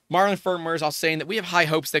 Marlon Firmer is also saying that we have high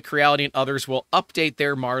hopes that Creality and others will update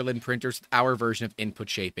their Marlin printers with our version of input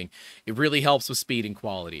shaping. It really helps with speed and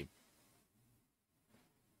quality.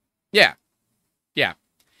 Yeah.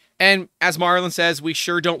 And as Marlon says, we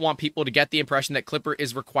sure don't want people to get the impression that Klipper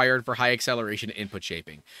is required for high acceleration input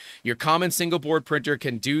shaping. Your common single board printer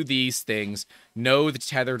can do these things. No, the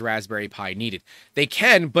tethered Raspberry Pi needed. They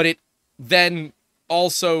can, but it then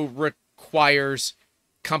also requires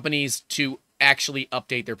companies to actually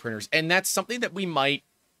update their printers. And that's something that we might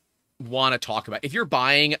want to talk about. If you're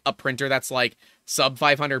buying a printer that's like sub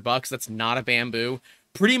 $500, that's not a Bamboo,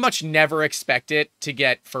 pretty much never expect it to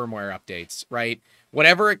get firmware updates, right?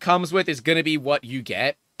 Whatever it comes with is going to be what you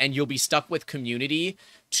get, and you'll be stuck with community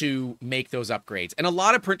to make those upgrades. And a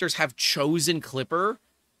lot of printers have chosen Klipper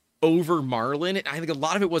over Marlin. And I think a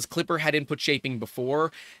lot of it was Klipper had input shaping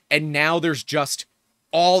before, and now there's just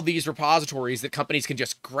all these repositories that companies can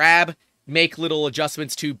just grab, make little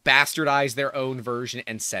adjustments to, bastardize their own version,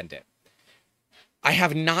 and send it. I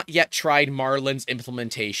have not yet tried Marlin's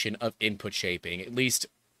implementation of input shaping. At least,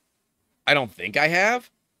 I don't think I have.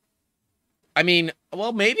 I mean,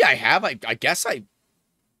 well, maybe I have. I guess I...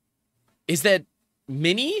 Is that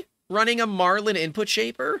Mini running a Marlin input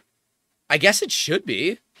shaper? I guess it should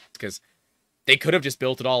be, because they could have just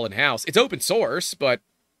built it all in-house. It's open source, but...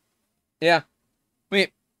 Yeah. I mean,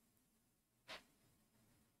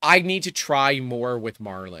 I need to try more with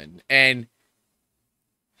Marlin, and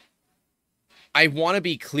I want to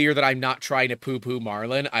be clear that I'm not trying to poo-poo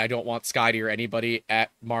Marlin. I don't want Scotty or anybody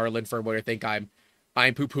at Marlin Firmware to think I'm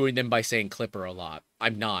poo-pooing them by saying Klipper a lot.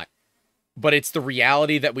 I'm not. But it's the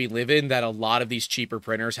reality that we live in that a lot of these cheaper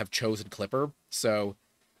printers have chosen Klipper. So,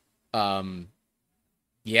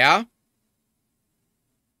 yeah.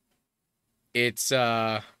 It's,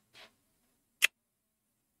 don't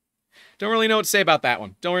really know what to say about that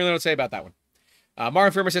one.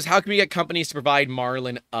 Marlin Firmware says, how can we get companies to provide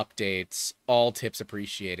Marlin updates? All tips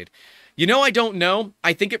appreciated. You know, I don't know.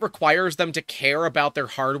 I think it requires them to care about their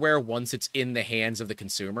hardware once it's in the hands of the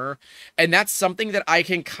consumer. And that's something that I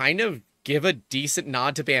can kind of give a decent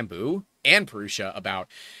nod to Bamboo and Prusa about.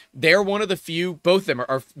 They're one of the few, both of them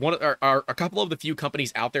are a couple of the few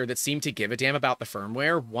companies out there that seem to give a damn about the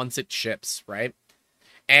firmware once it ships, right?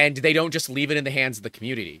 And they don't just leave it in the hands of the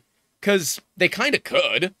community. Because they kind of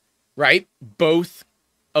could, right? Both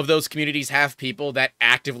of those communities have people that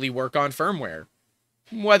actively work on firmware.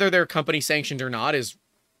 Whether they're company sanctioned or not is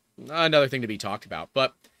another thing to be talked about.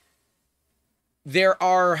 But there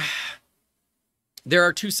are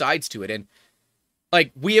two sides to it. And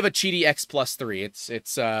like, we have a Qidi X Plus 3.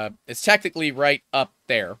 It's technically right up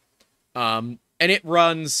there. And it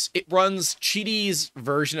runs Qidi's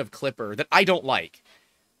version of Klipper that I don't like.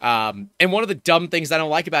 And one of the dumb things I don't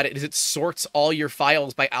like about it is it sorts all your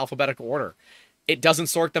files by alphabetical order. It doesn't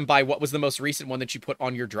sort them by what was the most recent one that you put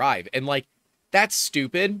on your drive. And like, that's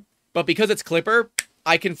stupid. But because it's Klipper,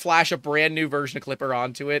 I can flash a brand new version of Klipper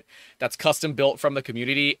onto it that's custom built from the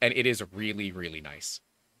community, and it is really, really nice.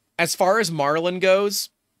 As far as Marlin goes,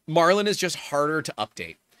 Marlin is just harder to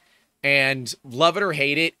update. And love it or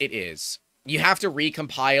hate it, it is. You have to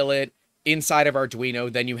recompile it inside of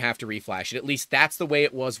Arduino, then you have to reflash it. At least that's the way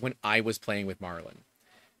it was when I was playing with Marlin.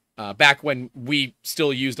 Back when we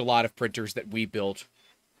still used a lot of printers that we built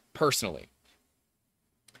personally.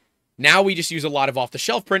 Now we just use a lot of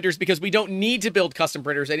off-the-shelf printers because we don't need to build custom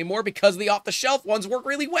printers anymore because the off-the-shelf ones work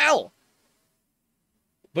really well.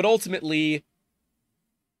 But ultimately,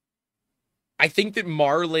 I think that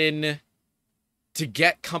Marlin, to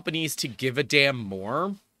get companies to give a damn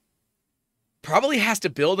more, probably has to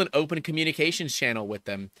build an open communications channel with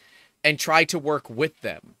them and try to work with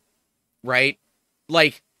them, right?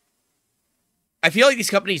 Like, I feel like these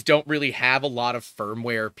companies don't really have a lot of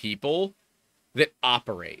firmware people that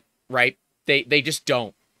operate, right? They just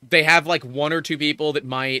don't. They have like one or two people that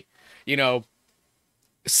might, you know,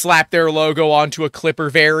 slap their logo onto a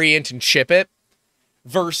Klipper variant and ship it,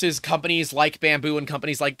 versus companies like Bamboo and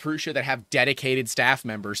companies like Prusa that have dedicated staff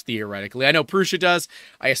members, theoretically. I know Prusa does.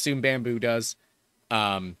 I assume Bamboo does.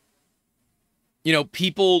 You know,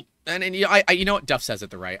 people, and you know what? Duff says it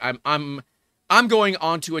the right. I'm going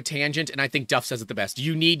onto a tangent, and I think Duff says it the best.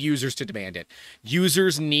 You need users to demand it.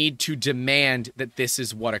 Users need to demand that this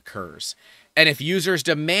is what occurs. And if users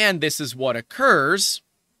demand this is what occurs,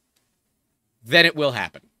 then it will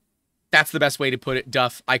happen. That's the best way to put it,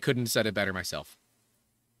 Duff. I couldn't have said it better myself.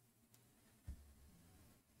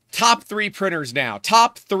 Top 3 printers now.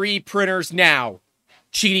 Qidi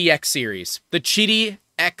X series. The Qidi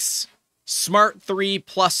X Smart 3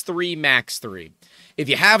 Plus 3 Max 3. If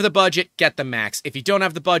you have the budget, get the Max. If you don't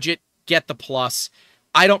have the budget, get the Plus.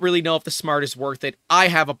 I don't really know if the Smart is worth it. I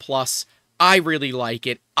have a Plus. I really like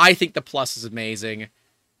it. I think the Plus is amazing.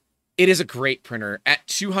 It is a great printer. At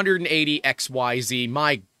 280 XYZ,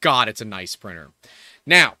 my God, it's a nice printer.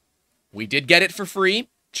 Now, we did get it for free.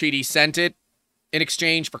 Cheaty sent it in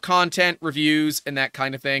exchange for content, reviews, and that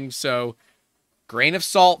kind of thing. So, grain of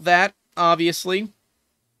salt that, obviously.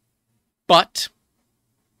 But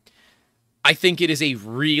I think it is a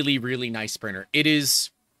really, really nice printer. It is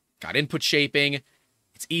got input shaping.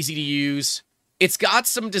 It's easy to use. It's got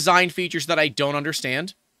some design features that I don't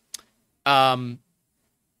understand. Oh,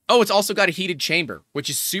 it's also got a heated chamber, which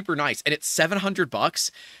is super nice. And it's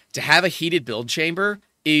 $700 to have a heated build chamber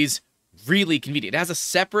is really convenient. It has a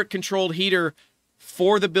separate controlled heater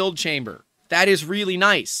for the build chamber. That is really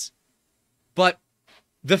nice. But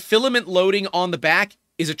the filament loading on the back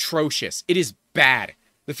is atrocious. It is bad.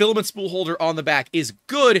 The filament spool holder on the back is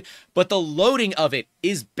good, but the loading of it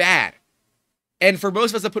is bad. And for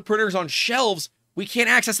most of us that put printers on shelves, we can't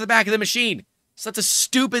access the back of the machine. So that's a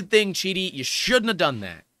stupid thing, Cheaty. You shouldn't have done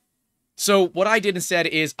that. So what I did instead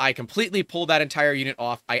is I completely pulled that entire unit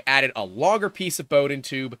off. I added a longer piece of Bowden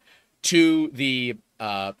tube to the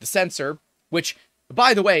sensor, which,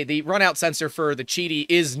 by the way, the runout sensor for the Cheaty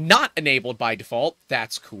is not enabled by default.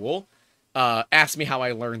 That's cool. Ask me how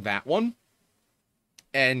I learned that one.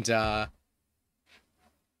 And,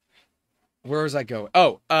 where was I going?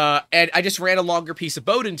 Oh, and I just ran a longer piece of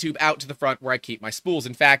Bowden tube out to the front where I keep my spools.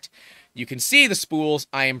 In fact, you can see the spools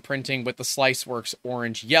I am printing with the SliceWorks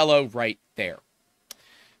orange yellow right there.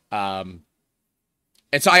 And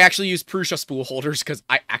so I actually use Prusa spool holders because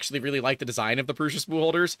I actually really like the design of the Prusa spool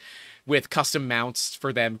holders with custom mounts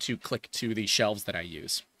for them to click to the shelves that I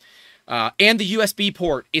use. And the USB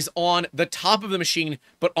port is on the top of the machine,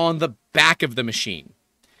 but on the back of the machine.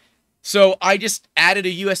 So I just added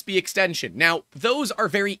a USB extension. Now, those are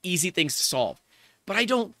very easy things to solve, but I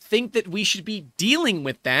don't think that we should be dealing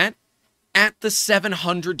with that at the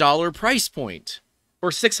 $700 price point. Or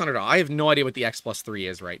 $600. I have no idea what the X Plus 3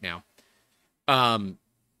 is right now.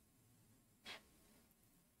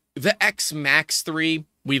 The X Max 3,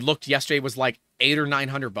 we looked yesterday, was like $800 or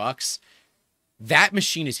 $900. That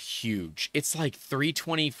machine is huge. It's like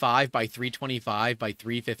 325 by 325 by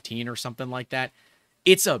 315 or something like that.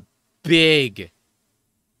 It's a big,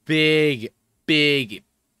 big, big,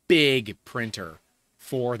 big printer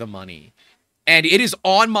for the money. And it is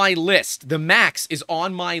on my list. The Max is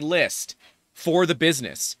on my list for the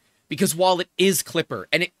business. Because while it is Clipper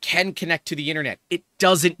and it can connect to the internet, it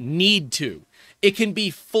doesn't need to. It can be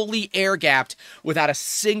fully air-gapped without a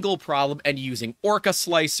single problem, and using Orca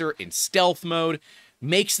Slicer in stealth mode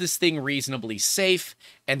makes this thing reasonably safe,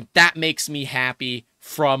 and that makes me happy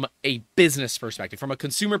from a business perspective. From a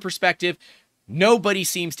consumer perspective, nobody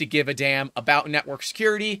seems to give a damn about network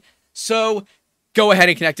security, so go ahead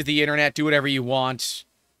and connect to the internet, do whatever you want.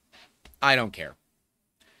 I don't care.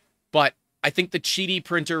 But I think the Cheaty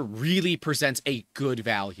printer really presents a good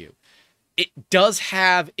value. It does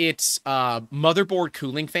have its motherboard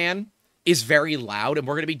cooling fan is very loud, and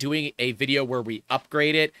we're going to be doing a video where we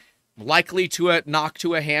upgrade it, likely to a knock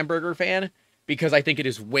to a hamburger fan, because I think it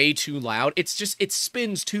is way too loud. It's just, it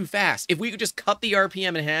spins too fast. If we could just cut the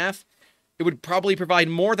RPM in half, it would probably provide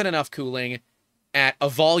more than enough cooling at a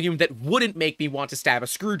volume that wouldn't make me want to stab a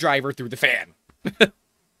screwdriver through the fan.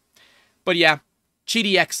 But yeah,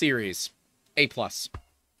 Cheaty X series, A+.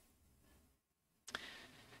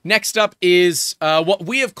 Next up is what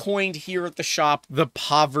we have coined here at the shop, the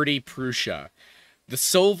Poverty Prusa, the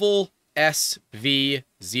Sovol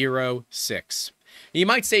SV06. You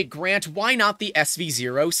might say, Grant, why not the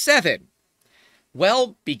SV07?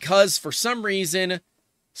 Well, because for some reason,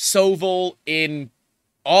 Sovol, in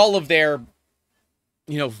all of their,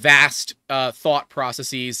 vast thought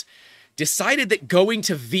processes, decided that going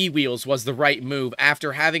to V-Wheels was the right move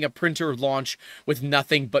after having a printer launch with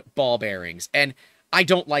nothing but ball bearings. And I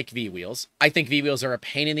don't like V-Wheels. I think V-Wheels are a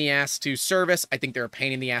pain in the ass to service. I think they're a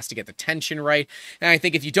pain in the ass to get the tension right. And I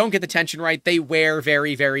think if you don't get the tension right, they wear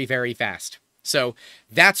very, very, very fast. So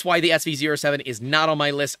that's why the SV07 is not on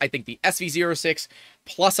my list. I think the SV06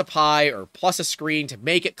 plus a Pi or plus a screen to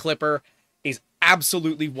make it Clipper is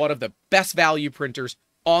absolutely one of the best value printers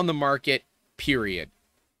on the market, period.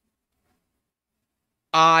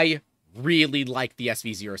 I really like the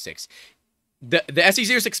SV06. The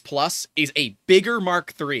SV06 Plus is a bigger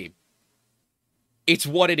Mark III. It's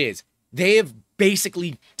what it is. They have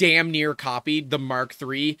basically damn near copied the Mark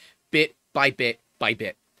III bit by bit by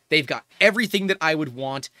bit. They've got everything that I would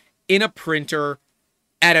want in a printer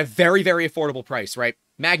at a very, very affordable price, right?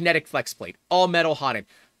 Magnetic flex plate, all metal hotted,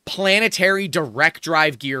 planetary direct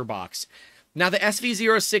drive gearbox. Now, the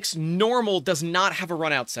SV06 normal does not have a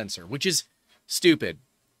runout sensor, which is stupid.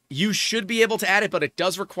 You should be able to add it, but it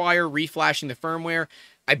does require reflashing the firmware.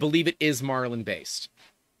 I believe it is Marlin based,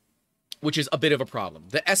 which is a bit of a problem.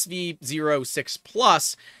 The SV06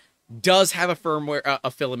 Plus does have a firmware,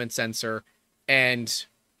 a filament sensor, and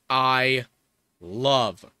I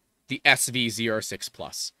love the SV06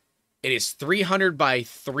 Plus. It is 300 by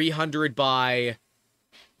 300 by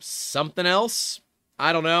something else.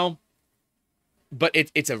 I don't know. But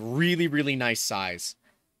it's a really, really nice size.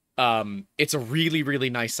 It's a really, really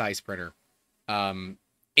nice size printer.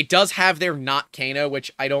 It does have their not Kano,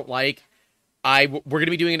 which I don't like. We're going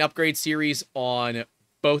to be doing an upgrade series on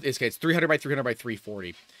both. It's 300 by 300 by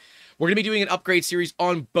 340. We're going to be doing an upgrade series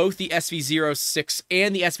on both the SV06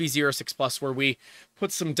 and the SV06 Plus, where we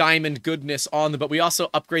put some diamond goodness on them, but we also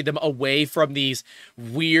upgrade them away from these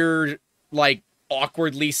weird, like,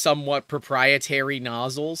 awkwardly somewhat proprietary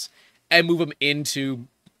nozzles and move them into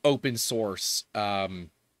open source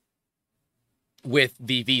with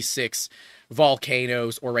the V6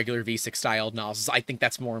 volcanoes or regular V6 styled nozzles. I think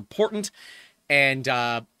that's more important, and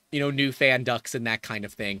new fan ducts and that kind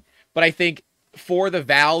of thing. But I think for the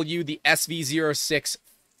value, the SV06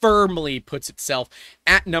 firmly puts itself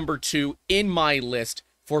at number 2 in my list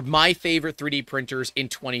for my favorite 3D printers in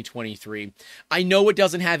 2023. I know it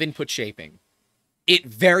doesn't have input shaping. It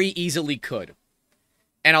very easily could.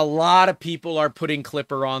 And a lot of people are putting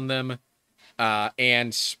Klipper on them,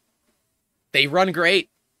 and they run great.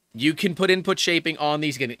 You can put input shaping on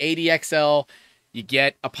these. You get an ADXL, you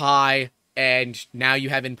get a Pi, and now you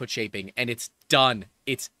have input shaping, and it's done.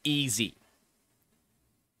 It's easy.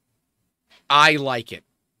 I like it.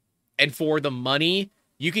 And for the money,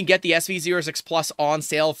 you can get the SV06 Plus on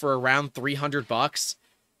sale for around $300.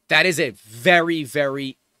 That is a very,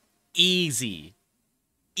 very easy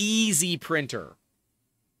printer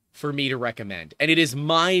for me to recommend. And it is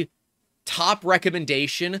my top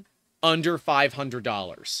recommendation under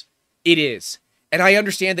 $500. It is. And I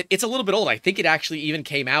understand that it's a little bit old. I think it actually even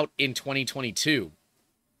came out in 2022.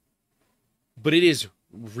 But it is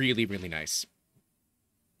really, really nice.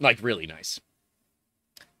 Like, really nice.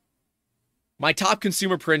 My top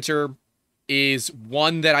consumer printer is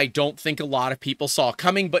one that I don't think a lot of people saw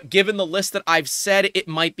coming, but given the list that I've said, it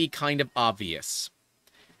might be kind of obvious.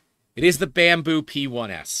 It is the Bambu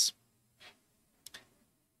P1S.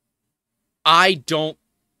 I'm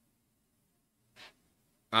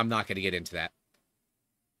not going to get into that.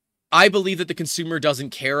 I believe that the consumer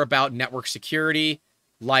doesn't care about network security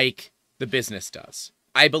like the business does.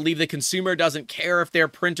 I believe the consumer doesn't care if their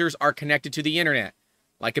printers are connected to the internet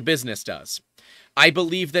like a business does. I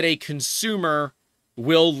believe that a consumer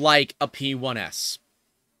will like a P1S.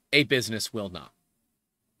 A business will not.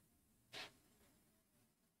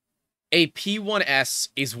 A P1S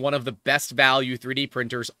is one of the best value 3D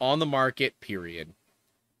printers on the market, period.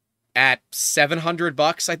 At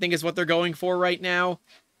 $700, I think is what they're going for right now.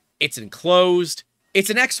 It's enclosed. It's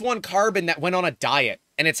an X1 Carbon that went on a diet,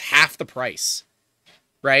 and it's half the price,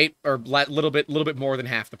 right? Or a little bit more than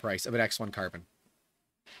half the price of an X1 Carbon.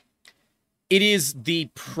 It is the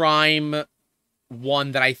prime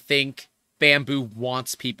one that I think Bambu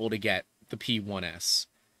wants people to get, the P1S.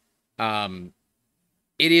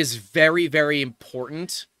 It is very, very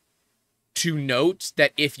important to note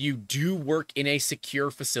that if you do work in a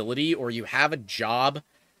secure facility or you have a job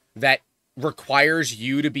that requires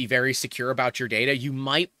you to be very secure about your data, you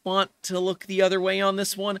might want to look the other way on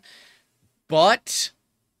this one. But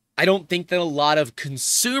I don't think that a lot of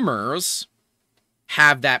consumers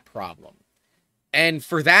have that problem. And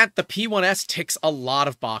for that, the P1S ticks a lot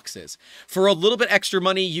of boxes. For a little bit extra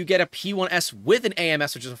money, you get a P1S with an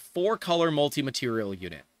AMS, which is a 4-color multi-material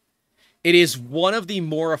unit. It is one of the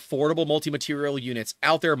more affordable multi-material units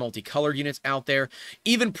out there, multicolor units out there.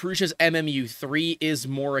 Even Prusa's MMU3 is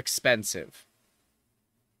more expensive.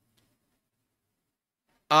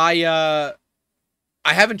 I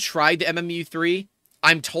haven't tried the MMU3.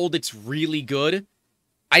 I'm told it's really good.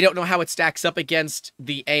 I don't know how it stacks up against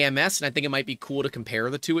the AMS, and I think it might be cool to compare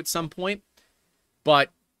the two at some point. But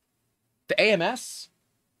the AMS,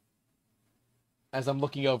 as I'm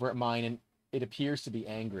looking over at mine, and it appears to be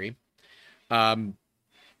angry, the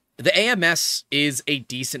AMS is a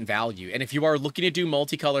decent value. And if you are looking to do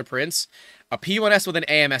multicolor prints, a P1S with an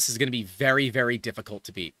AMS is going to be very, very difficult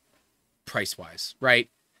to beat price-wise, right?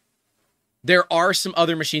 There are some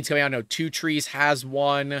other machines coming out. I know Two Trees has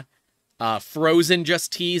one. Frozen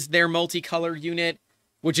just teased their multicolor unit,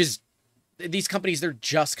 which is, these companies, they're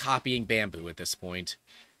just copying Bambu at this point.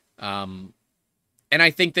 And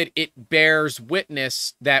I think that it bears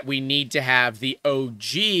witness that we need to have the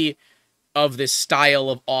OG of this style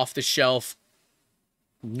of off-the-shelf,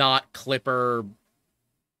 not Klipper,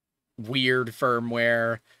 weird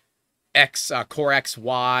firmware, Core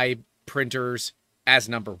XY printers as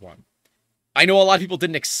number 1. I know a lot of people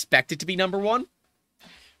didn't expect it to be number 1,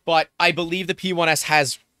 but I believe the P1S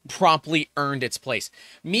has promptly earned its place.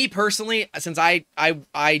 Me personally, since I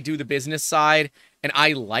do the business side and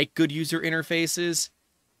I like good user interfaces,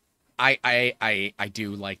 I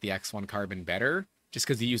do like the X1 Carbon better just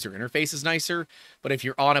because the user interface is nicer. But if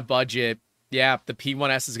you're on a budget, yeah, the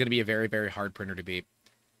P1S is going to be a very, very hard printer to beat.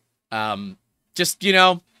 Just,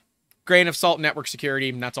 grain of salt, network security,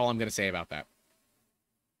 and that's all I'm going to say about that.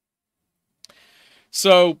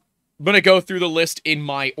 So I'm going to go through the list in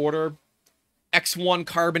my order. X1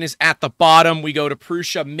 Carbon is at the bottom. We go to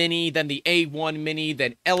Prusa Mini, then the A1 Mini,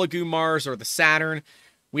 then Elegoo Mars or the Saturn.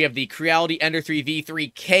 We have the Creality Ender 3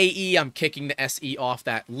 V3 KE. I'm kicking the SE off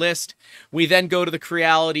that list. We then go to the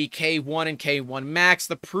Creality K1 and K1 Max,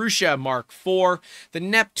 the Prusa Mark IV, the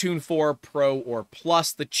Neptune 4 Pro or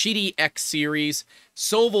Plus, the Qidi X Series,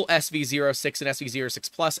 Sovol SV06 and SV06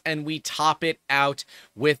 Plus, and we top it out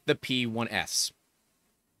with the P1S.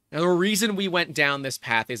 Now, the reason we went down this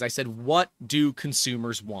path is I said, what do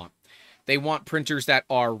consumers want? They want printers that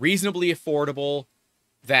are reasonably affordable,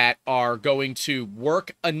 that are going to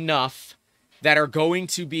work enough, that are going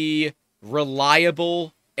to be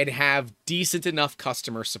reliable and have decent enough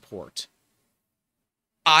customer support.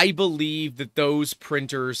 I believe that those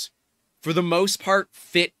printers, for the most part,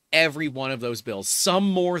 fit every one of those bills,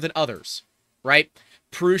 some more than others, right?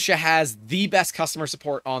 Prusa has the best customer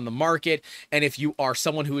support on the market, and if you are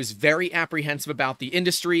someone who is very apprehensive about the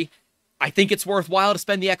industry, I think it's worthwhile to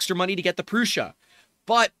spend the extra money to get the Prusa.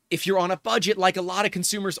 But if you're on a budget like a lot of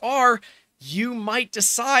consumers are, you might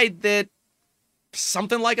decide that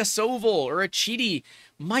something like a Sovol or a Qidi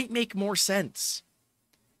might make more sense.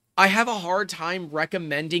 I have a hard time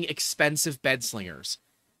recommending expensive bed slingers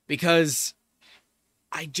because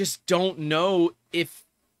I just don't know if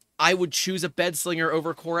I would choose a bed slinger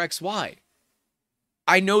over Core XY.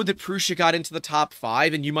 I know that Prusa got into the top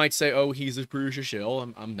 5, and you might say, oh, he's a Prusa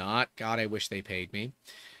shill. I'm not. God, I wish they paid me.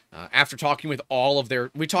 After talking with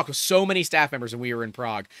we talked with so many staff members when we were in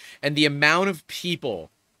Prague, and the amount of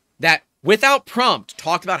people that, without prompt,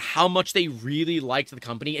 talked about how much they really liked the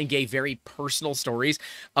company and gave very personal stories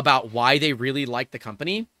about why they really liked the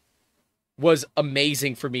company was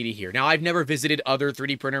amazing for me to hear. Now, I've never visited other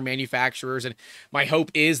 3D printer manufacturers, and my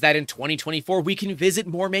hope is that in 2024, we can visit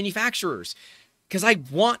more manufacturers because I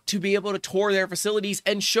want to be able to tour their facilities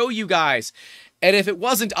and show you guys. And if it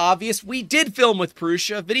wasn't obvious, we did film with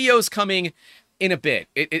Prusa. Videos coming in a bit.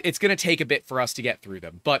 It's going to take a bit for us to get through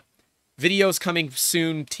them, but videos coming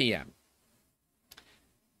soon, TM.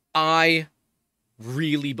 I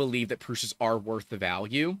really believe that Prusas are worth the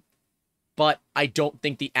value, but I don't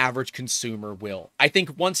think the average consumer will. I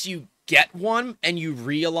think once you get one and you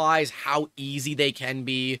realize how easy they can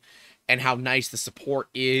be and how nice the support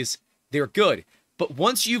is, they're good. But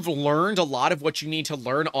once you've learned a lot of what you need to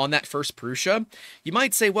learn on that first Prusa, you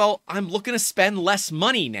might say, well, I'm looking to spend less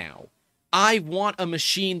money now. I want a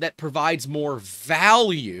machine that provides more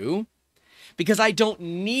value because I don't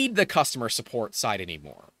need the customer support side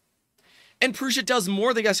anymore. And Prusa does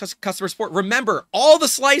more than customer support. Remember, all the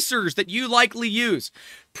slicers that you likely use,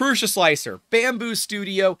 Prusa Slicer, Bamboo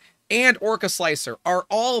Studio, and Orca Slicer are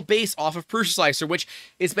all based off of Prusa Slicer, which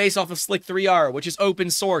is based off of Slick 3R, which is open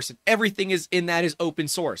source, and everything is in that is open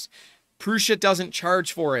source. Prusa doesn't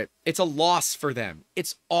charge for it. It's a loss for them.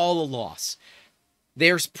 It's all a loss.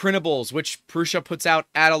 There's printables, which Prusa puts out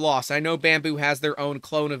at a loss. I know Bamboo has their own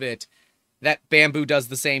clone of it that Bamboo does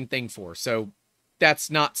the same thing for, so that's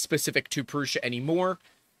not specific to Prusa anymore,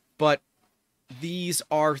 but these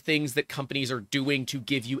are things that companies are doing to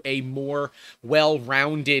give you a more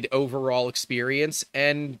well-rounded overall experience,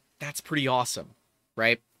 and that's pretty awesome,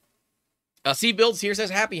 right? Steve Builds here says,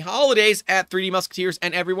 happy holidays at 3D Musketeers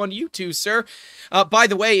and everyone, you too, sir. By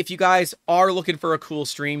the way, if you guys are looking for a cool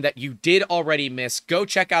stream that you did already miss, go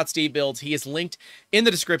check out Steve Builds. He is linked in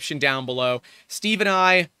the description down below. Steve and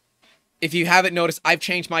I, if you haven't noticed, I've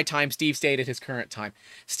changed my time. Steve stayed at his current time.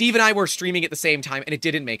 Steve and I were streaming at the same time, and it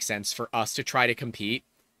didn't make sense for us to try to compete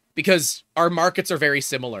because our markets are very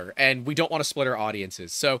similar, and we don't want to split our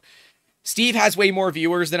audiences. So Steve has way more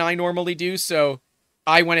viewers than I normally do, so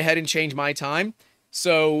I went ahead and changed my time.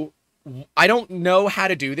 So I don't know how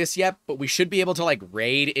to do this yet, but we should be able to, like,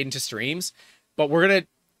 raid into streams. But we're going to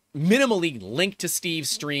minimally link to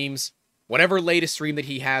Steve's streams, whatever latest stream that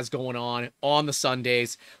he has going on the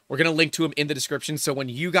Sundays. We're going to link to him in the description. So when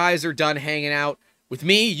you guys are done hanging out with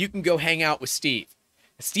me, you can go hang out with Steve.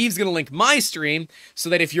 Steve's going to link my stream so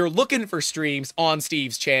that if you're looking for streams on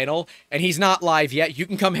Steve's channel and he's not live yet, you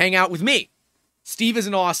can come hang out with me. Steve is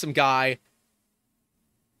an awesome guy.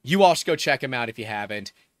 You all should go check him out if you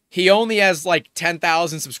haven't. He only has like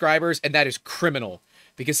 10,000 subscribers, and that is criminal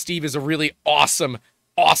because Steve is a really awesome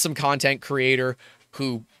content creator.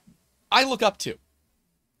 who I look up to.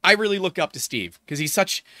 I really look up to Steve because he's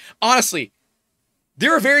such, honestly,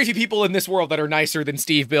 there are very few people in this world that are nicer than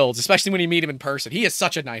Steve Builds, especially when you meet him in person. He is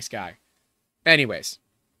such a nice guy. Anyways,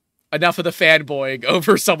 enough of the fanboying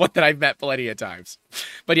over someone that I've met plenty of times.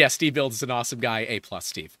 But yeah, Steve Builds is an awesome guy. A+,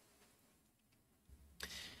 Steve.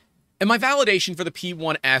 And my validation for the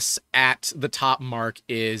P1S at the top mark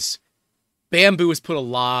is Bambu has put a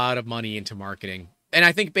lot of money into marketing. And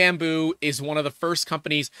I think Bambu is one of the first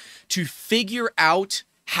companies to figure out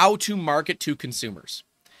how to market to consumers.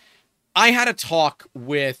 I had a talk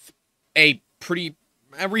with a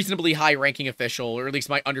reasonably high-ranking official, or at least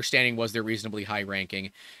my understanding was they're reasonably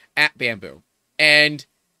high-ranking, at Bambu. And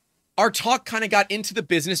our talk kind of got into the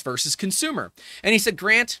business versus consumer. And he said,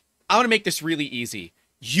 Grant, I want to make this really easy.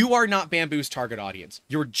 You are not Bambu's target audience.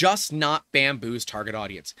 You're just not Bambu's target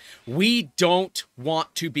audience. We don't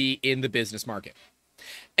want to be in the business market.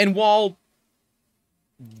 And while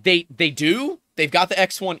they've got the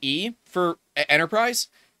X1E for enterprise,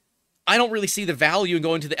 I don't really see the value in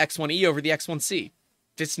going to the X1E over the X1C.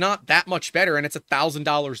 It's not that much better, and it's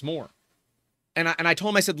 $1,000 more. And I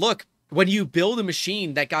told him, I said, look, when you build a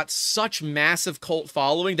machine that got such massive cult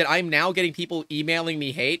following that I'm now getting people emailing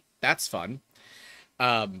me hate, that's fun.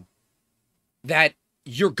 That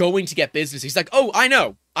you're going to get business. He's like, oh, I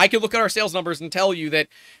know. I can look at our sales numbers and tell you that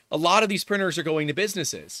a lot of these printers are going to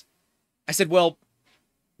businesses. I said, well,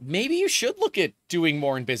 maybe you should look at doing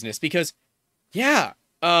more in business because, yeah,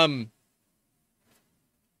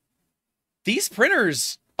 these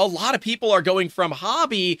printers, a lot of people are going from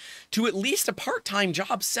hobby to at least a part-time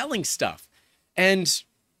job selling stuff. And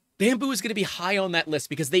Bambu is going to be high on that list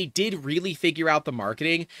because they did really figure out the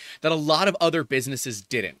marketing that a lot of other businesses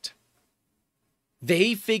didn't.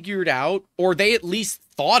 They figured out, or they at least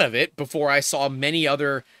thought of it before I saw many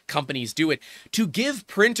other companies do it, to give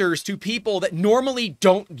printers to people that normally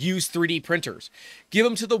don't use 3D printers. Give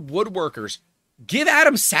them to the woodworkers. Give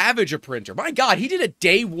Adam Savage a printer. My God, he did a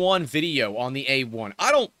day one video on the A1.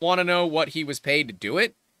 I don't want to know what he was paid to do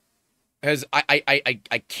it, because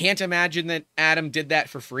I can't imagine that Adam did that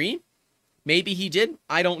for free. Maybe he did.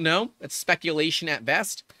 I don't know. That's speculation at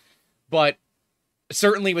best. But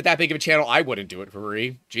certainly with that big of a channel, I wouldn't do it for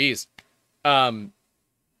free. Jeez.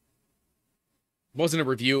 Wasn't a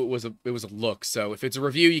review, it was a look. So if it's a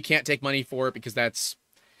review, you can't take money for it because that's...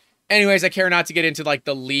 Anyways, I care not to get into like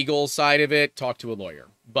the legal side of it. Talk to a lawyer.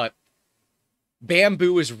 But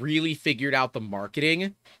Bambu has really figured out the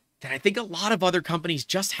marketing that I think a lot of other companies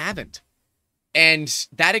just haven't. And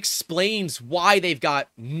that explains why they've got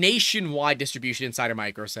nationwide distribution inside of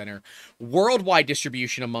Micro Center, worldwide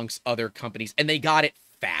distribution amongst other companies, and they got it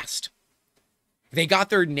fast. They got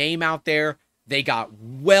their name out there. They got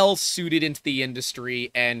well suited into the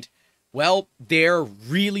industry, and well, they're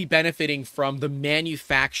really benefiting from the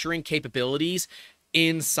manufacturing capabilities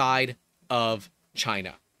inside of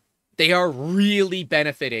China. They are really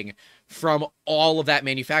benefiting from all of that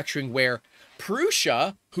manufacturing, where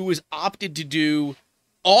Prusa, who has opted to do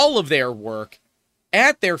all of their work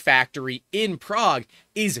at their factory in Prague,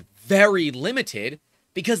 is very limited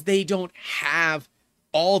because they don't have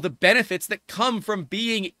all the benefits that come from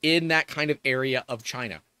being in that kind of area of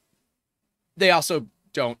China. They also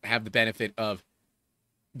don't have the benefit of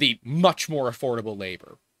the much more affordable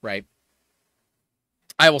labor, right?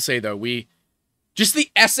 I will say, though, just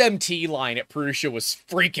the SMT line at Prusa was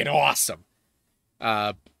freaking awesome.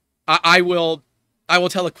 I will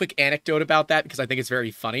tell a quick anecdote about that because I think it's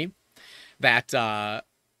very funny. That the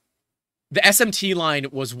SMT line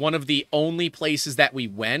was one of the only places that we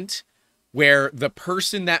went where the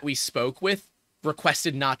person that we spoke with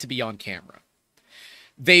requested not to be on camera.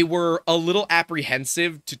 They were a little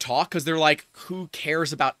apprehensive to talk because they're like, who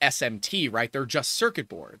cares about SMT, right? They're just circuit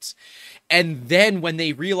boards. And then when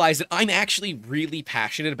they realize that I'm actually really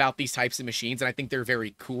passionate about these types of machines and I think they're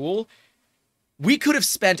very cool, we could have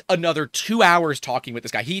spent another 2 hours talking with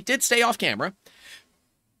this guy. He did stay off camera,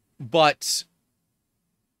 but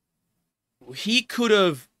he could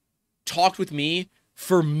have talked with me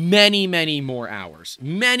for many, many more hours.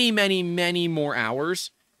 Many, many, many more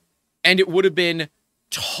hours. And it would have been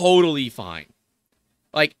totally fine.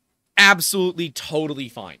 Like, absolutely totally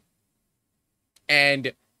fine.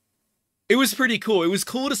 And it was pretty cool. It was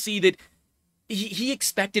cool to see that he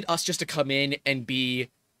expected us just to come in and be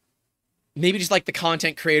maybe just like the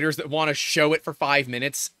content creators that want to show it for 5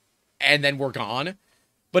 minutes and then we're gone.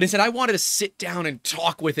 But instead, I wanted to sit down and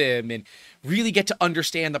talk with him and really get to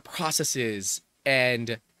understand the processes.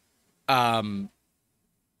 And,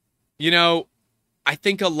 you know, I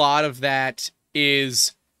think a lot of that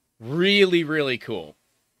is really, really cool.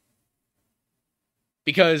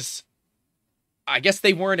 Because I guess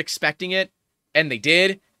they weren't expecting it, and they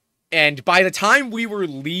did. And by the time we were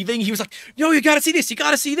leaving, he was like, "Yo, you gotta see this. You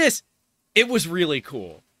gotta see this." It was really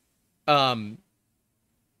cool.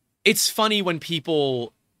 It's funny when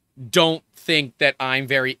people don't think that I'm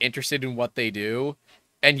very interested in what they do,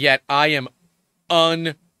 and yet I am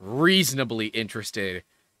unreasonably interested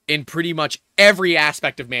in pretty much every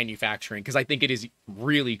aspect of manufacturing because I think it is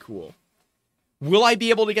really cool. Will I be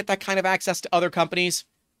able to get that kind of access to other companies?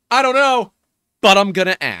 I don't know, but I'm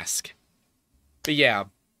gonna ask. But yeah,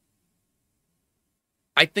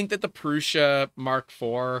 I think that the Prusa Mark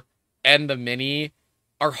IV and the Mini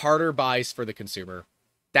are harder buys for the consumer.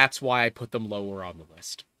 That's why I put them lower on the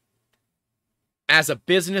list. As a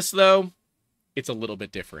business, though, it's a little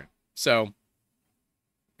bit different. So,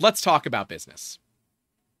 let's talk about business.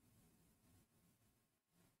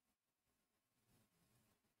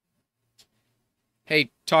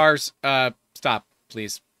 Hey, Tars, stop,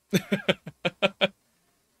 please.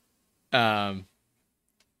 um,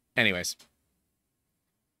 anyways.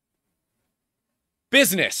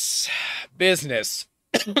 Business.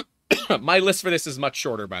 My list for this is much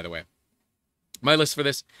shorter, by the way. My list for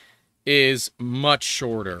this is much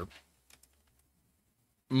shorter.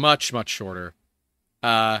 Much shorter.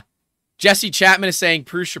 Jesse Chapman is saying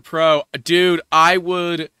Prusa Pro. Dude, I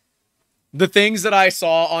would... The things that I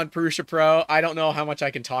saw on Prusa Pro, I don't know how much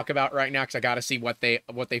I can talk about right now because I got to see what they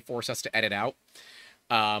force us to edit out.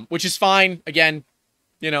 Which is fine. Again,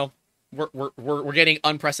 you know, we're getting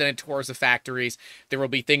unprecedented tours of factories. There will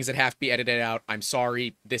be things that have to be edited out. I'm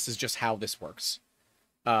sorry. This is just how this works.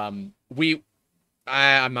 I'm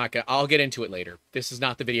not gonna. I'll get into it later. This is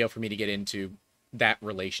not the video for me to get into that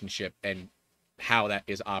relationship and how that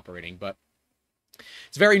is operating. But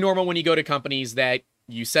it's very normal when you go to companies that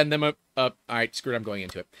you send them all right, screw it, I'm going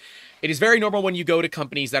into it. It is very normal when you go to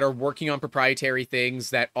companies that are working on proprietary things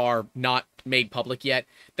that are not made public yet,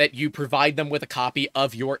 that you provide them with a copy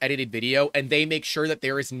of your edited video, and they make sure that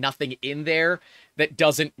there is nothing in there that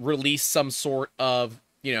doesn't release some sort of,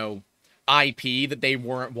 you know, IP that they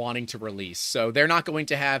weren't wanting to release. So they're not going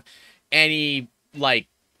to have any, like,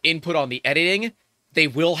 input on the editing. They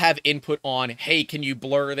will have input on, hey, can you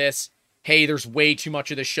blur this? Hey, there's way too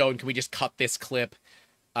much of this show, and can we just cut this clip?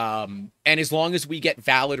 And as long as we get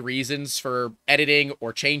valid reasons for editing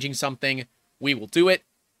or changing something, we will do it.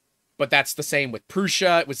 But that's the same with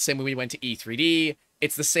Prusa. It was the same when we went to E3D.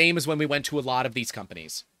 It's the same as when we went to a lot of these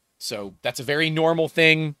companies. So that's a very normal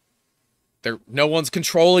thing. No one's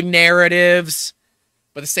controlling narratives.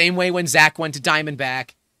 But the same way when Zach went to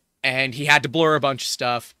Diamondback and he had to blur a bunch of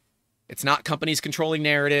stuff, it's not companies controlling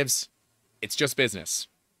narratives. It's just business.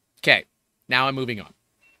 Okay, now I'm moving on.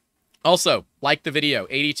 Also, like the video.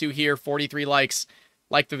 82 here, 43 likes.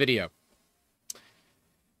 Like the video.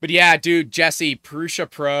 But yeah, dude, Jesse, Prusa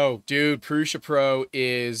Pro. Dude, Prusa Pro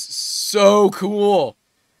is so cool.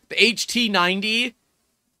 The HT90,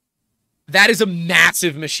 that is a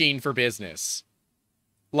massive machine for business.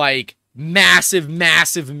 Like, massive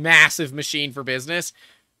machine for business.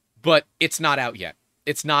 But it's not out yet.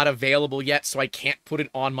 It's not available yet, so I can't put it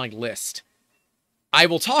on my list. I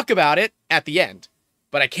will talk about it at the end.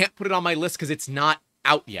 But I can't put it on my list because it's not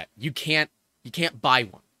out yet. You can't buy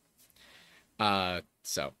one.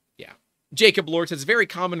 So, yeah. Jacob Lord says, very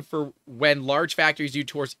common for when large factories do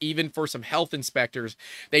tours, even for some health inspectors,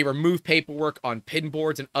 they remove paperwork on pin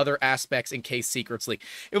boards and other aspects in case secrets leak.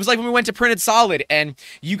 It was like when we went to Printed Solid and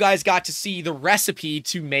you guys got to see the recipe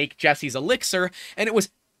to make Jesse's Elixir, and it was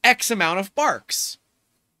X amount of barks.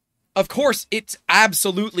 Of course, it's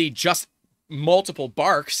absolutely just multiple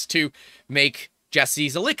barks to make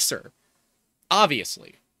Jesse's Elixir.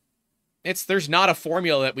 Obviously. There's not a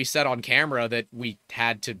formula that we said on camera that we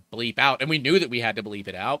had to bleep out, and we knew that we had to bleep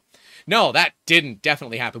it out. No, that didn't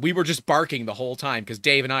definitely happen. We were just barking the whole time, because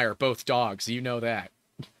Dave and I are both dogs, you know that.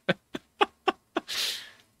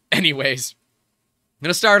 Anyways, I'm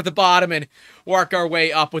going to start at the bottom and work our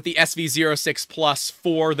way up with the SV06 Plus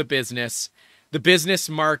for the business. The business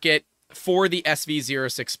market for the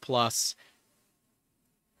SV06 Plus.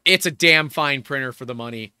 It's a damn fine printer for the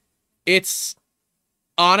money.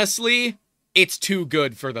 Honestly, it's too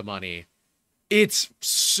good for the money. It's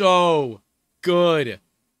so good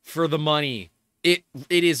for the money. It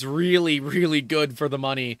is really, really good for the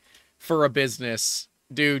money for a business.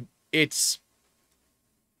 Dude,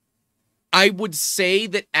 I would say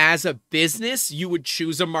that as a business, you would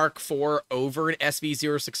choose a Mark IV over an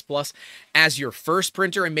SV06 Plus as your first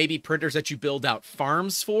printer, and maybe printers that you build out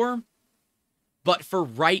farms for. But for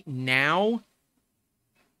right now,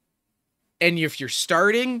 and if you're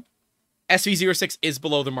starting, SV06 is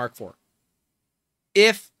below the Mark IV.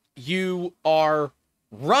 If you are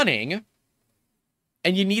running,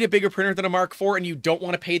 and you need a bigger printer than a Mark IV and you don't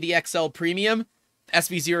want to pay the XL premium,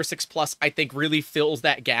 SV06 Plus, I think, really fills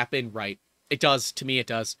that gap in right. It does. To me, it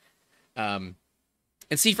does. And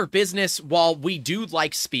see, for business, while we do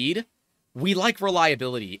like speed, we like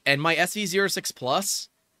reliability. And my SV06 Plus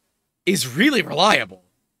is really reliable.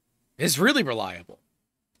 It's really reliable.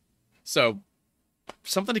 So,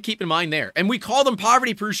 something to keep in mind there. And we call them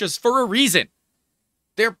poverty Prussias for a reason.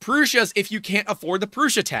 They're Prussias if you can't afford the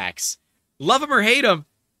Prussa tax. Love them or hate them,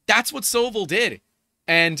 that's what Sovol did.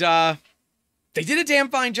 And they did a damn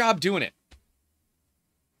fine job doing it.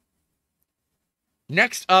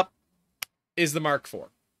 Next up is the Mark IV.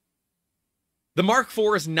 The Mark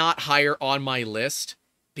IV is not higher on my list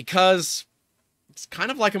because it's kind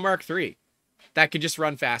of like a Mark III that can just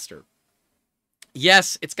run faster.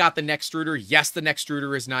 Yes, it's got the neck extruder. Yes, the neck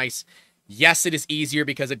extruder is nice. Yes, it is easier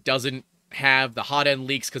because it doesn't have the hot end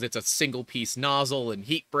leaks because it's a single piece nozzle and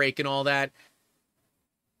heat break and all that.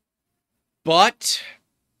 But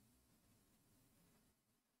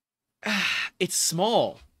it's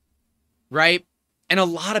small, right? And a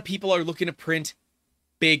lot of people are looking to print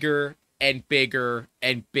bigger and bigger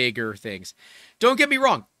and bigger things. Don't get me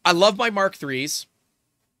wrong. I love my Mark IIIs.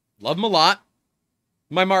 Love them a lot.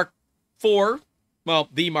 My Mark IV, well,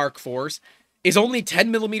 the Mark IVs, is only 10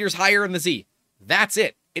 millimeters higher than the Z. That's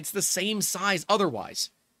it. It's the same size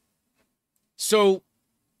otherwise. So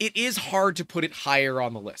it is hard to put it higher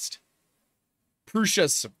on the list.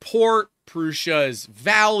 Prussia's support, Prussia's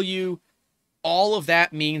value, all of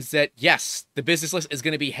that means that, yes, the business list is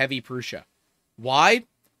going to be heavy Prussa. Why?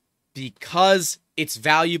 Because it's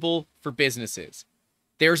valuable for businesses.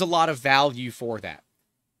 There's a lot of value for that.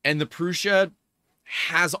 And the Prussa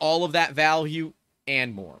has all of that value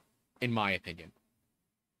and more, in my opinion.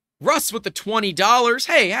 Russ with the $20.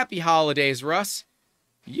 Hey, happy holidays, Russ.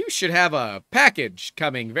 You should have a package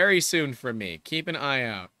coming very soon from me. Keep an eye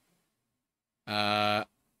out.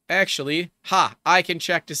 Actually, I can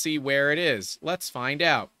check to see where it is. Let's find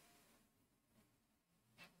out.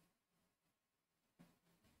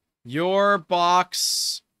 Your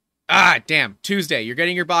box... damn. Tuesday. You're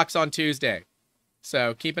getting your box on Tuesday.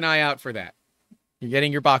 So keep an eye out for that. You're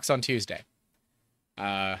getting your box on Tuesday.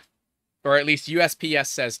 Or at least USPS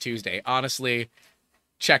says Tuesday. Honestly,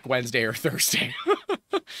 check Wednesday or Thursday.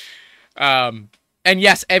 And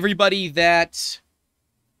yes, everybody that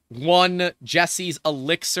won Jesse's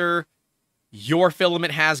Elixir, your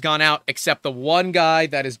filament has gone out, except the one guy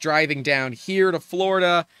that is driving down here to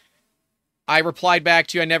Florida. I replied back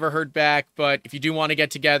to you. I never heard back, but if you do want to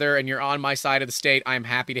get together and you're on my side of the state, I'm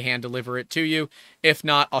happy to hand deliver it to you. If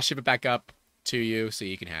not, I'll ship it back up to you so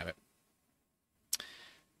you can have it.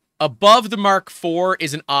 Above the Mark IV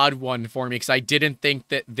is an odd one for me because I didn't think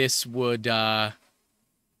that this would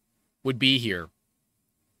be here.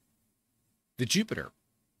 The Jupiter.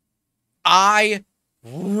 I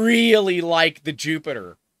really like the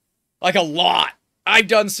Jupiter. Like a lot. I've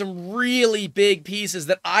done some really big pieces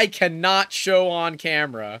that I cannot show on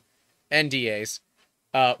camera, NDAs,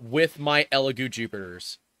 with my Elegoo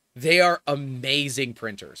Jupiters. They are amazing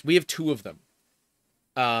printers. We have two of them.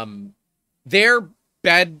 Their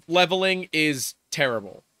bed leveling is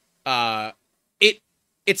terrible.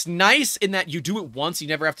 It's nice in that you do it once, you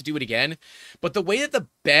never have to do it again. But the way that the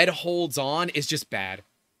bed holds on is just bad.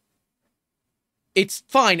 It's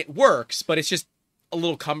fine, it works, but it's just a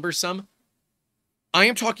little cumbersome. I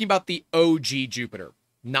am talking about the OG Jupiter,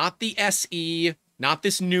 not the SE, not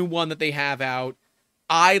this new one that they have out.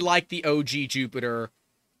 I like the OG Jupiter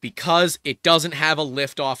because it doesn't have a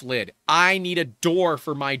lift-off lid. I need a door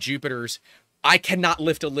for my Jupiters. I cannot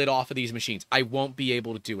lift a lid off of these machines. I won't be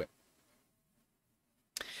able to do it.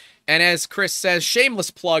 And as Chris says,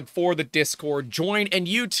 shameless plug for the Discord. Join and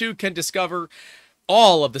you too can discover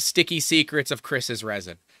all of the sticky secrets of Chris's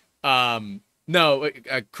resin.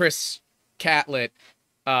 Chris Catlett,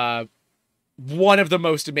 one of the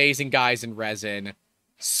most amazing guys in resin.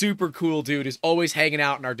 Super cool dude, is always hanging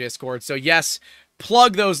out in our Discord. So yes,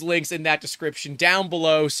 plug those links in that description down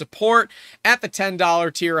below. Support at the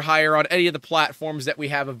 $10 tier or higher on any of the platforms that we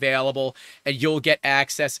have available, and you'll get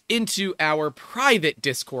access into our private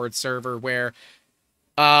Discord server where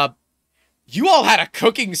you all had a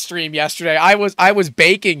cooking stream yesterday. I was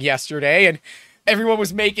baking yesterday, and everyone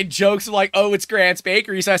was making jokes like, oh, it's Grant's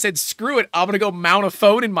Bakery. So I said, screw it. I'm going to go mount a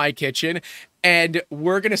phone in my kitchen, and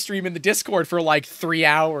we're going to stream in the Discord for like 3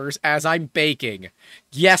 hours as I'm baking.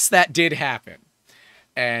 Yes, that did happen.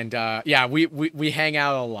 And yeah, we hang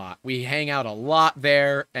out a lot. We hang out a lot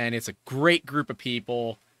there, and it's a great group of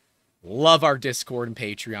people. Love our Discord and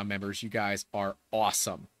Patreon members. You guys are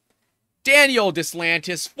awesome. Daniel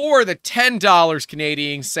Deslantis for the $10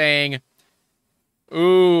 Canadian saying,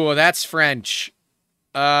 Ooh, that's French.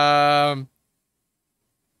 Um,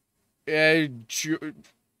 I'm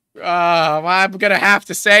gonna have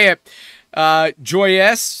to say it.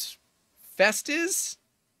 Joyeux Festes?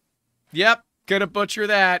 Yep, gonna butcher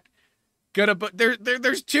that.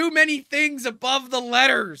 There's too many things above the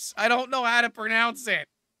letters. I don't know how to pronounce it.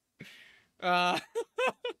 Uh,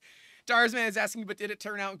 Tarzman is asking, but did it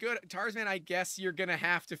turn out good? Tarzman, I guess you're gonna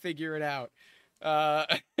have to figure it out.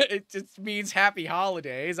 It just means happy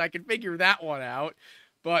holidays. I can figure that one out,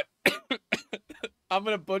 but I'm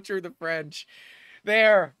gonna butcher the French.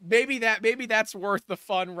 There, maybe that's worth the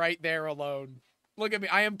fun right there alone. Look at me.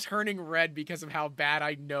 I am turning red because of how bad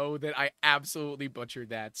I know that I absolutely butchered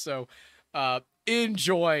that. So,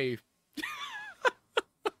 enjoy.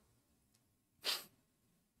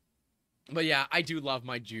 But yeah, I do love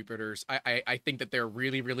my Jupiters. I think that they're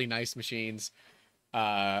really, really nice machines.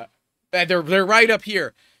 And they're right up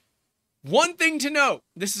here. One thing to note,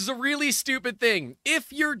 this is a really stupid thing.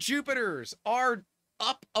 If your Jupiters are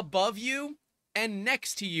up above you and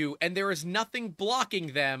next to you and there is nothing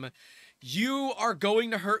blocking them, you are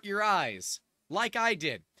going to hurt your eyes, like I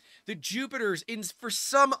did. The Jupiters, for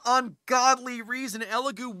some ungodly reason,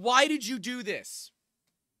 Elegoo, why did you do this?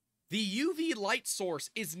 The UV light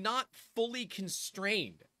source is not fully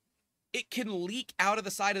constrained. It can leak out of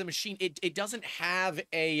the side of the machine. It doesn't have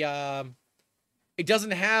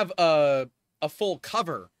a full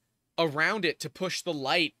cover around it to push the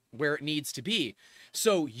light where it needs to be.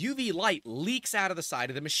 So UV light leaks out of the side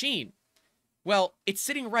of the machine. Well, it's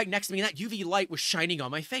sitting right next to me, and that UV light was shining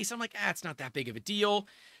on my face. I'm like, it's not that big of a deal.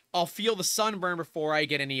 I'll feel the sunburn before I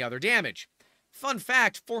get any other damage. Fun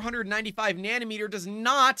fact, 495 nanometer does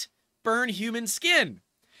not burn human skin.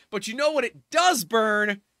 But you know what it does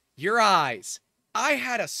burn? Your eyes. I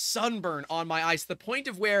had a sunburn on my eyes to the point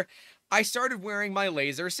of where I started wearing my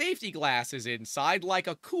laser safety glasses inside like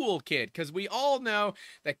a cool kid, because we all know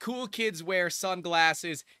that cool kids wear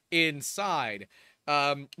sunglasses inside.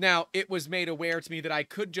 Now, it was made aware to me that I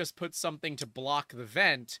could just put something to block the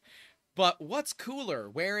vent, but what's cooler,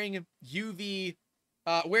 wearing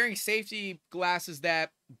safety glasses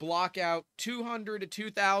that block out 200 to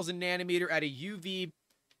 2000 nanometer at a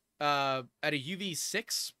UV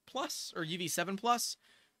 6 plus or UV 7 plus,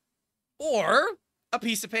 or a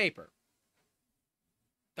piece of paper?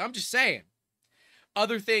 I'm just saying.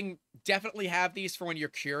 Other thing, definitely have these for when you're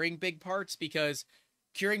curing big parts, because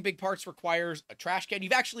curing big parts requires a trash can.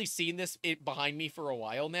 You've actually seen this behind me for a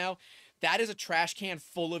while now. That is a trash can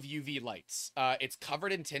full of UV lights. It's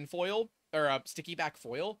covered in tinfoil, or sticky back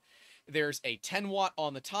foil. There's a 10 watt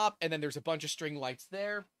on the top, and then there's a bunch of string lights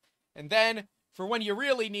there. And then, for when you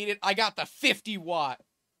really need it, I got the 50 watt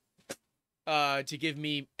to give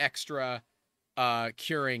me extra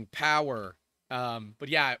curing power. But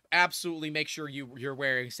yeah, absolutely make sure you're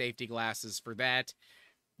wearing safety glasses for that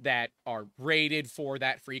are rated for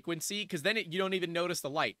that frequency, because then you don't even notice the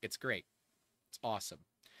light. It's great. It's awesome.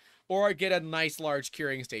 Or get a nice large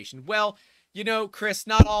curing station. Well, Chris,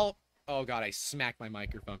 not all... Oh god, I smacked my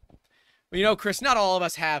microphone. Well, Chris, not all of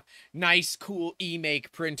us have nice, cool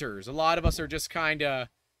eMake printers. A lot of us are just kind of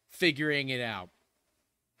figuring it out.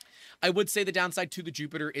 I would say the downside to the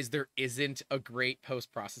Jupiter is there isn't a great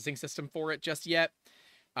post-processing system for it just yet.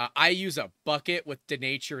 I use a bucket with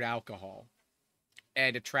denatured alcohol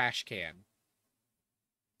and a trash can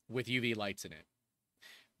with UV lights in it.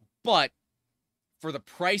 But for the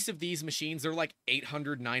price of these machines, they're like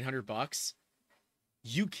 $800, $900.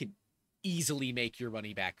 You can easily make your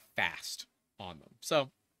money back fast on them.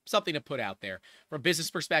 So something to put out there. From a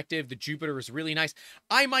business perspective, the Jupiter is really nice.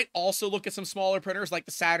 I might also look at some smaller printers like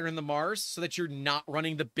the Saturn and the Mars, so that you're not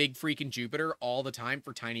running the big freaking Jupiter all the time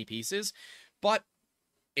for tiny pieces. But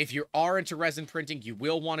if you are into resin printing, you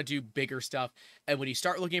will want to do bigger stuff. And when you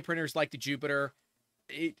start looking at printers like the Jupiter,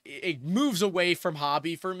 it moves away from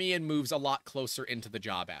hobby for me and moves a lot closer into the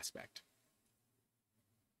job aspect.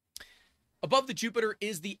 Above the Jupiter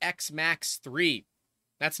is the X-Max 3.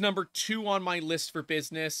 That's number 2 on my list for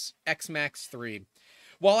business, X-Max 3.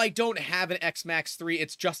 While I don't have an X-Max 3,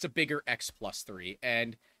 it's just a bigger X Plus 3.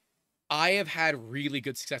 And I have had really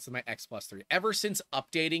good success with my X Plus 3. Ever since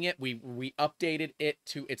updating it, we updated it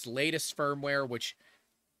to its latest firmware, which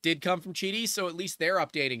did come from Cheaty, so at least they're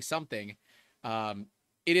updating something.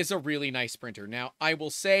 It is a really nice printer. Now, I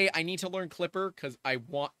will say I need to learn Clipper because I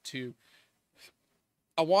want to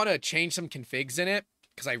change some configs in it,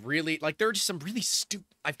 because I really like, there are just some really stupid...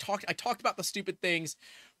 I talked about the stupid things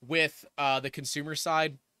with the consumer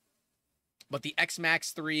side, but the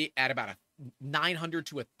X-Max 3 at about $900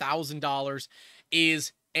 to $1,000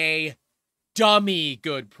 is a dummy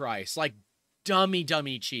good price. Like, dummy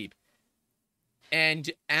cheap.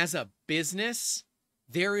 And as a business,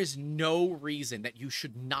 there is no reason that you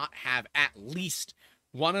should not have at least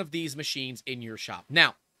one of these machines in your shop.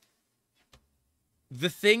 Now, the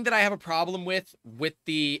thing that I have a problem with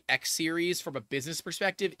the X series from a business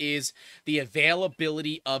perspective is the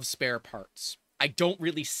availability of spare parts. I don't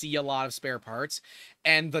really see a lot of spare parts,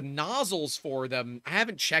 and the nozzles for them, I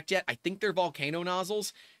haven't checked yet. I think they're Volcano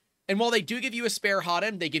nozzles. And while they do give you a spare hot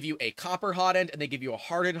end, they give you a copper hot end and they give you a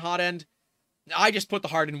hardened hot end. I just put the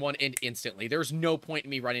hardened one in instantly. There's no point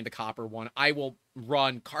in me running the copper one. I will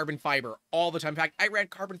run carbon fiber all the time. In fact, I ran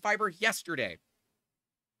carbon fiber yesterday.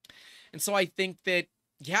 And so I think that,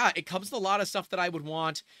 yeah, it comes with a lot of stuff that I would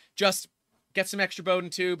want. Just get some extra Bowden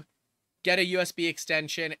tube, get a USB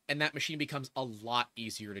extension, and that machine becomes a lot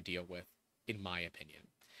easier to deal with, in my opinion.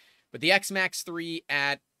 But the X-Max 3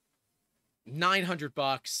 at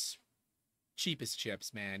 $900, cheapest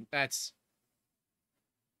chips, man. That's...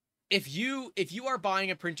 If you are buying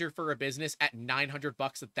a printer for a business at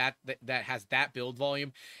 $900 that has that build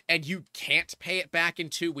volume and you can't pay it back in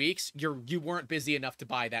 2 weeks, you weren't busy enough to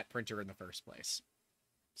buy that printer in the first place.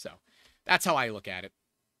 So that's how I look at it.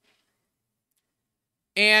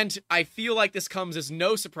 And I feel like this comes as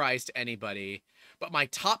no surprise to anybody, but my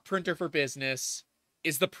top printer for business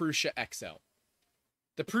is the Prusa XL.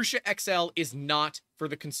 The Prusa XL is not for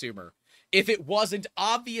the consumer. If it wasn't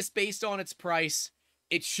obvious based on its price,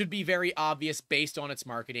 it should be very obvious based on its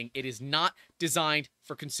marketing. It is not designed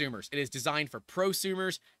for consumers. It is designed for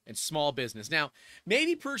prosumers and small business. Now,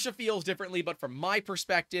 maybe Prusa feels differently, but from my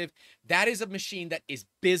perspective, that is a machine that is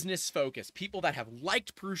business focused. People that have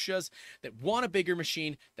liked Prusas, that want a bigger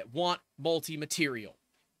machine, that want multi-material.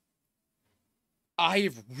 I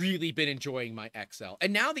have really been enjoying my XL.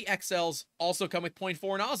 And now the XLs also come with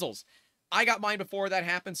 0.4 nozzles. I got mine before that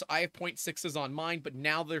happened, so I have 0.6s on mine, but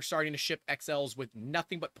now they're starting to ship XLs with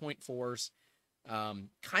nothing but 0.4s.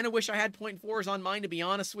 Kind of wish I had 0.4s on mine, to be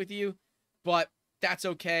honest with you, but that's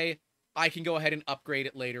okay. I can go ahead and upgrade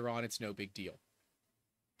it later on. It's no big deal.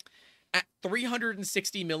 At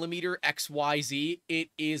 360 millimeter XYZ,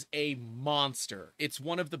 it is a monster. It's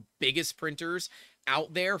one of the biggest printers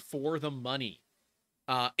out there for the money.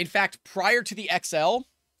 In fact, prior to the XL,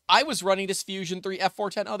 I was running this Fusion 3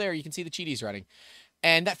 F410. Oh, there, you can see the cheaties running.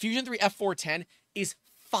 And that Fusion 3 F410 is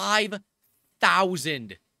 $5,000.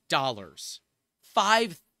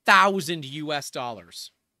 $5,000 US.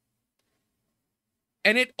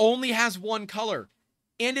 And it only has one color.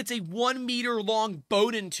 And it's a 1 meter long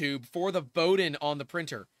Bowden tube for the Bowden on the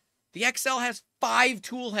printer. The XL has 5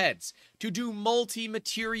 tool heads to do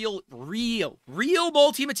multi-material, real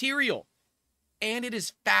multi-material. And it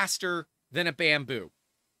is faster than a Bamboo.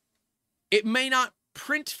 It may not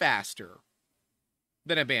print faster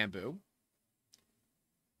than a Bamboo,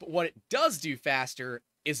 but what it does do faster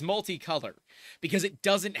is multicolor, because it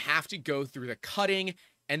doesn't have to go through the cutting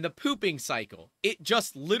and the pooping cycle. It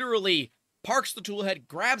just literally parks the tool head,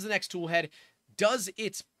 grabs the next tool head, does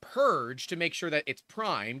its purge to make sure that it's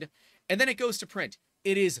primed, and then it goes to print.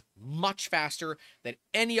 It is much faster than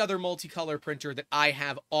any other multicolor printer that I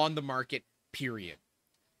have on the market, period.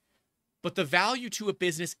 But the value to a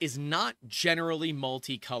business is not generally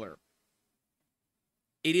multicolor.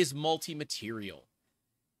 It is multi-material.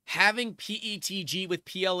 Having PETG with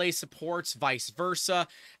PLA supports, vice versa,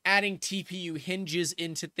 adding TPU hinges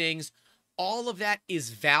into things, all of that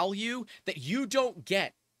is value that you don't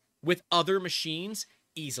get with other machines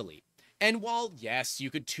easily. And while, yes,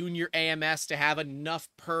 you could tune your AMS to have enough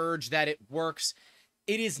purge that it works,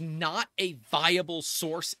 it is not a viable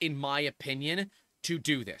source, in my opinion, to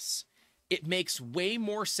do this. It makes way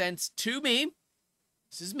more sense to me,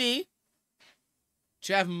 this is me,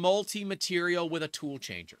 to have multi-material with a tool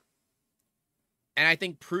changer. And I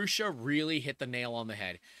think Prusa really hit the nail on the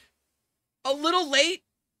head. A little late.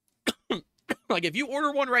 Like, if you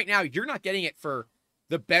order one right now, you're not getting it for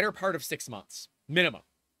the better part of 6 months, minimum.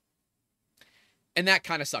 And that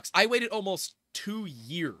kind of sucks. I waited almost 2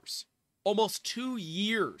 years. Almost 2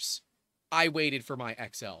 years I waited for my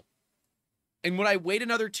XL. And would I wait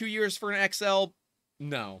another 2 years for an XL?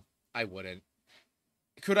 No, I wouldn't.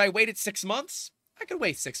 Could I wait 6 months? I could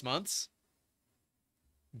wait 6 months.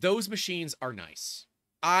 Those machines are nice.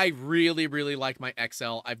 I really, really like my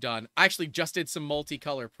XL. I actually just did some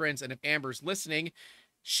multicolor prints, and if Amber's listening,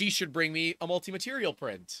 she should bring me a multi-material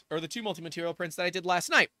print, or the 2 multi-material prints that I did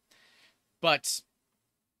last night. But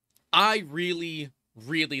I really,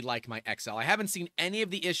 really like my XL. I haven't seen any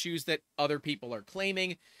of the issues that other people are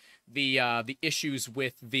claiming. The issues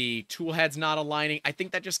with the tool heads not aligning. I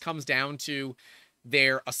think that just comes down to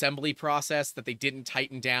their assembly process, that they didn't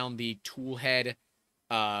tighten down the tool head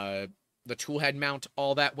mount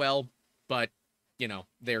all that well. But you know,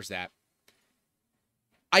 there's that.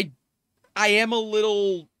 I am a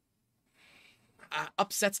little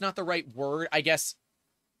upset's not the right word. I guess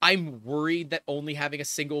I'm worried that only having a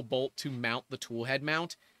single bolt to mount the tool head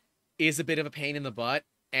mount is a bit of a pain in the butt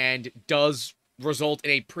and does result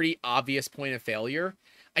in a pretty obvious point of failure.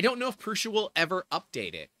 I don't know if Prusa will ever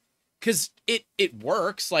update it, because it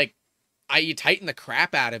works. Like, you tighten the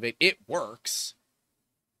crap out of it, it works.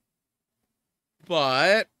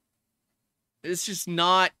 But it's just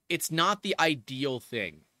not, it's not the ideal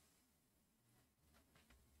thing.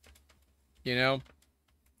 You know?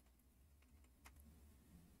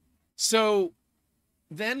 So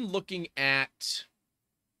then looking at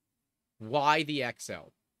why the XL,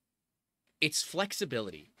 it's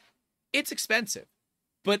flexibility. It's expensive,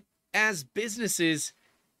 but as businesses,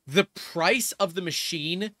 the price of the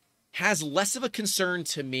machine has less of a concern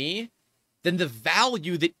to me than the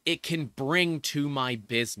value that it can bring to my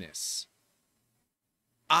business.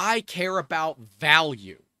 I care about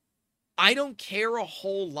value. I don't care a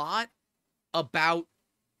whole lot about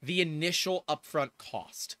the initial upfront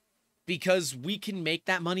cost, because we can make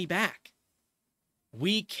that money back.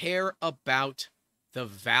 We care about the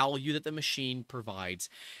value that the machine provides.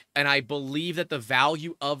 And I believe that the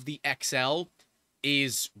value of the XL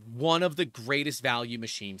is one of the greatest value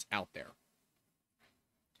machines out there.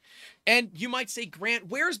 And you might say, Grant,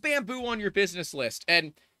 where's Bambu on your business list?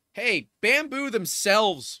 And hey, Bambu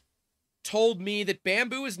themselves told me that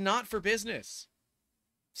Bambu is not for business.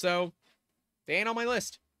 So they ain't on my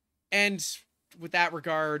list. And with that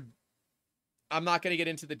regard, I'm not going to get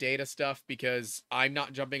into the data stuff because I'm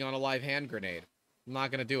not jumping on a live hand grenade. I'm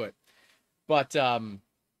not going to do it. But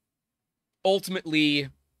ultimately,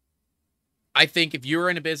 I think if you're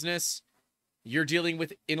in a business, you're dealing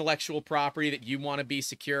with intellectual property that you want to be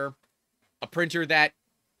secure, a printer that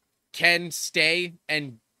can stay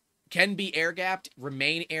and can be air-gapped,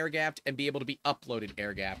 remain air-gapped, and be able to be uploaded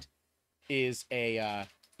air-gapped is a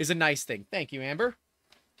nice thing. Thank you, Amber.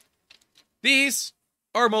 These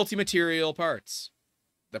are multi-material parts.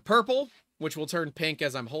 The purple, which will turn pink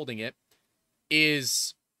as I'm holding it,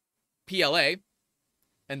 is PLA,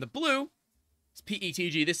 and the blue is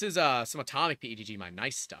PETG. This is some atomic PETG, my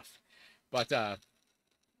nice stuff. But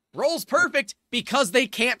rolls perfect because they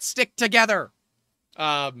can't stick together.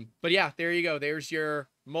 But yeah, there you go. There's your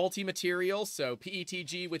multi-material. So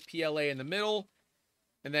PETG with PLA in the middle.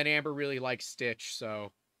 And then Amber really likes Stitch,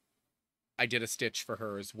 so I did a Stitch for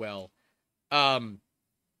her as well.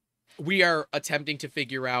 We are attempting to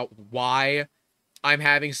figure out why I'm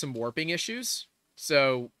having some warping issues.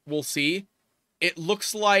 So we'll see. It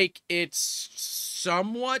looks like it's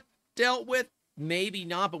somewhat dealt with. Maybe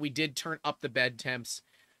not, but we did turn up the bed temps.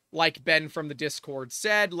 Like Ben from the Discord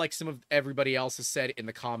said, like some of everybody else has said in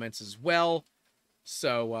the comments as well.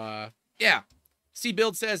 So, yeah.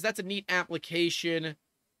 C-Build says, that's a neat application.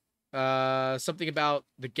 Something about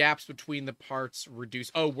the gaps between the parts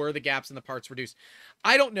reduced. Oh, were the gaps in the parts reduced?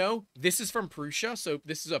 I don't know. This is from Prusa, so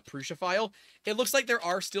this is a Prusa file. It looks like there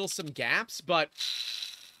are still some gaps, but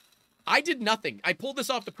I did nothing. I pulled this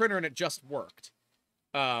off the printer and it just worked.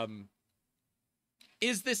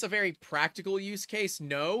 Is this a very practical use case?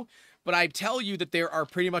 No, but I tell you that there are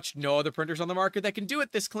pretty much no other printers on the market that can do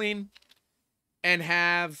it this clean and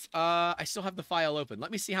have, I still have the file open. Let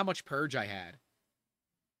me see how much purge I had.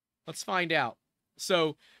 Let's find out.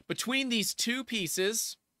 So between these two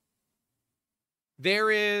pieces,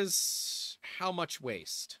 there is how much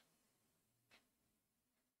waste?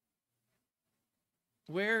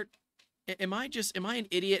 Where, am I an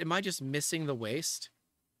idiot? Am I just missing the waste?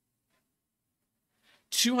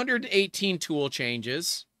 218 tool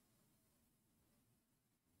changes.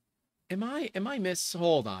 Am I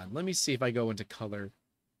hold on. Let me see if I go into color.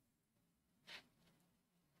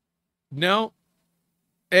 No.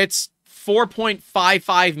 It's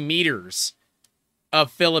 4.55 meters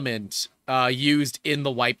of filament used in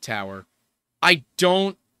the wipe tower.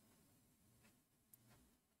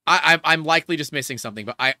 I'm likely just missing something,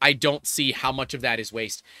 but I don't see how much of that is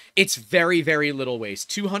waste. It's very, very little waste.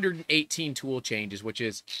 218 tool changes, which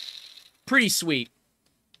is pretty sweet.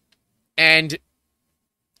 And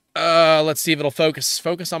let's see if it'll focus.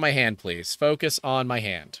 Focus on my hand, please. Focus on my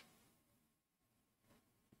hand.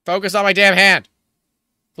 Focus on my damn hand.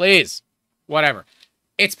 Please. Whatever.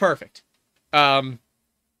 It's perfect.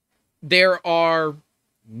 There are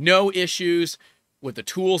no issues with the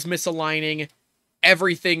tools misaligning.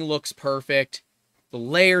 Everything looks perfect. The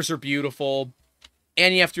layers are beautiful.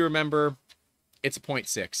 And you have to remember, it's a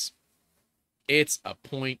 0.6. It's a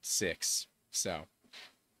 0.6. So,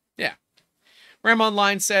 yeah. Ram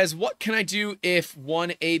Online says, what can I do if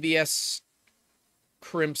one ABS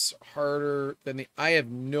crimps harder than the... I have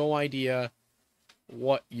no idea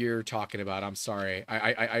what you're talking about. I'm sorry.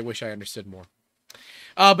 I wish I understood more.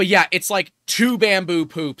 But yeah, it's like 2 bamboo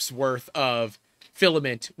poops worth of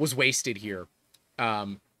filament was wasted here.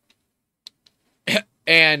 And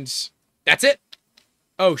that's it.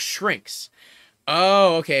 Oh, shrinks.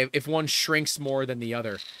 Oh, okay. If one shrinks more than the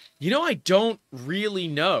other. You know, I don't really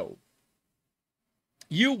know.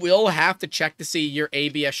 You will have to check to see your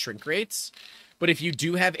ABS shrink rates. But if you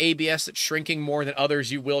do have ABS that's shrinking more than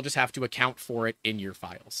others, you will just have to account for it in your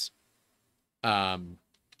files.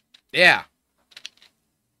 Yeah.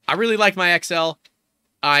 I really like my XL.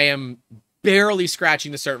 I am barely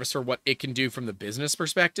scratching the surface for what it can do from the business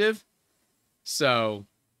perspective. So,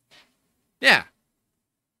 yeah.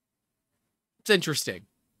 It's interesting.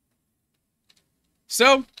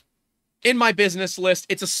 So, in my business list,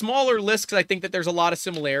 it's a smaller list because I think that there's a lot of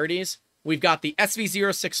similarities. We've got the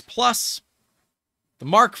SV06 Plus, the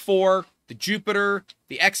Mark IV, the Jupiter,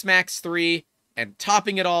 the X-Max 3, and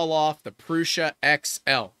topping it all off, the Prusa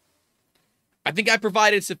XL. I think I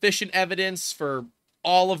provided sufficient evidence for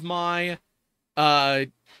all of my,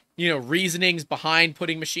 reasonings behind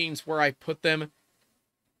putting machines where I put them.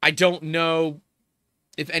 I don't know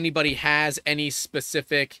if anybody has any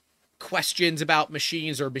specific questions about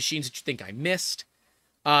machines or machines that you think I missed.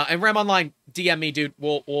 And Rem Online, DM me, dude.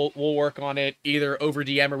 We'll work on it either over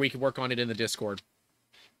DM or we can work on it in the Discord.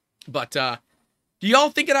 But do y'all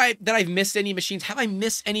think that I've missed any machines? Have I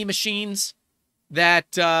missed any machines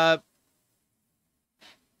that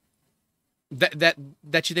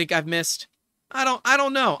that you think I've missed? I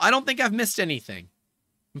don't know. I don't think I've missed anything.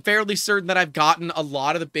 I'm fairly certain that I've gotten a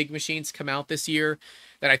lot of the big machines come out this year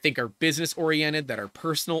that I think are business oriented, that are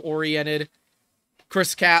personal oriented.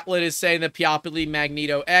 Chris Catlett is saying that Peopoli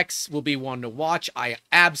Magneto X will be one to watch. I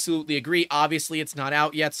absolutely agree. Obviously, it's not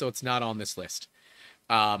out yet, so it's not on this list.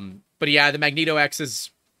 But yeah, the Magneto X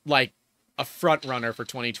is like a front runner for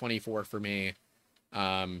 2024 for me.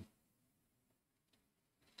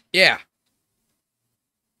 Yeah.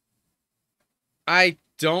 I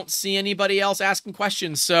don't see anybody else asking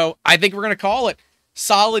questions, so I think we're going to call it.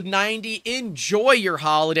 Solid 90. Enjoy your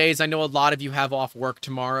holidays. I know a lot of you have off work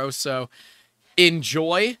tomorrow, so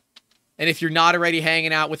enjoy. And if you're not already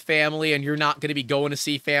hanging out with family and you're not going to be going to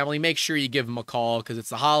see family, make sure you give them a call because it's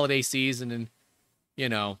the holiday season and, you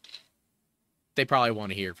know, they probably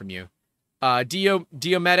want to hear from you.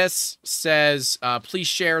 Diomedes says, please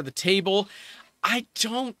share the table. I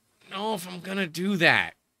don't know if I'm going to do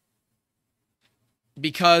that.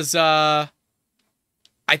 Because I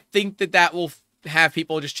think that will have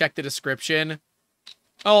people just check the description.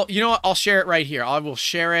 Oh, you know what? I'll share it right here. I will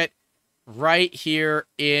share it right here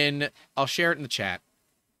I'll share it in the chat.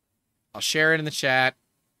 I'll share it in the chat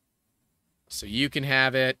so you can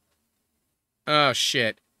have it. Oh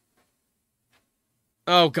shit.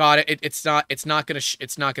 Oh god, it's not gonna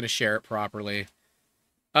share it properly.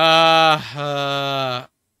 All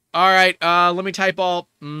right. Let me type all.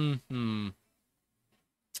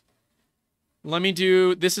 Let me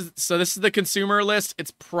do, this is the consumer list.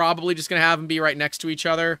 It's probably just going to have them be right next to each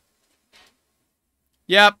other.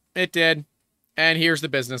 Yep, it did. And here's the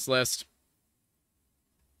business list.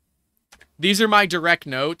 These are my direct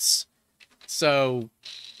notes. So,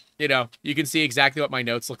 you know, you can see exactly what my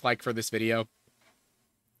notes look like for this video.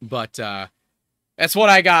 But, that's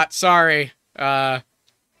what I got. Sorry. There's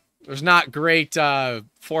not great,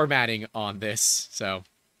 formatting on this. So,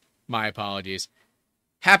 my apologies.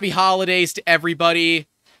 Happy holidays to everybody.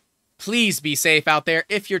 Please be safe out there.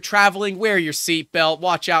 If you're traveling, wear your seatbelt.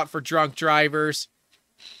 Watch out for drunk drivers.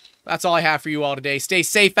 That's all I have for you all today. Stay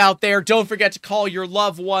safe out there. Don't forget to call your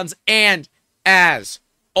loved ones. And, as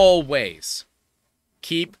always,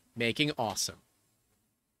 keep making awesome.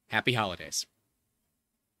 Happy holidays.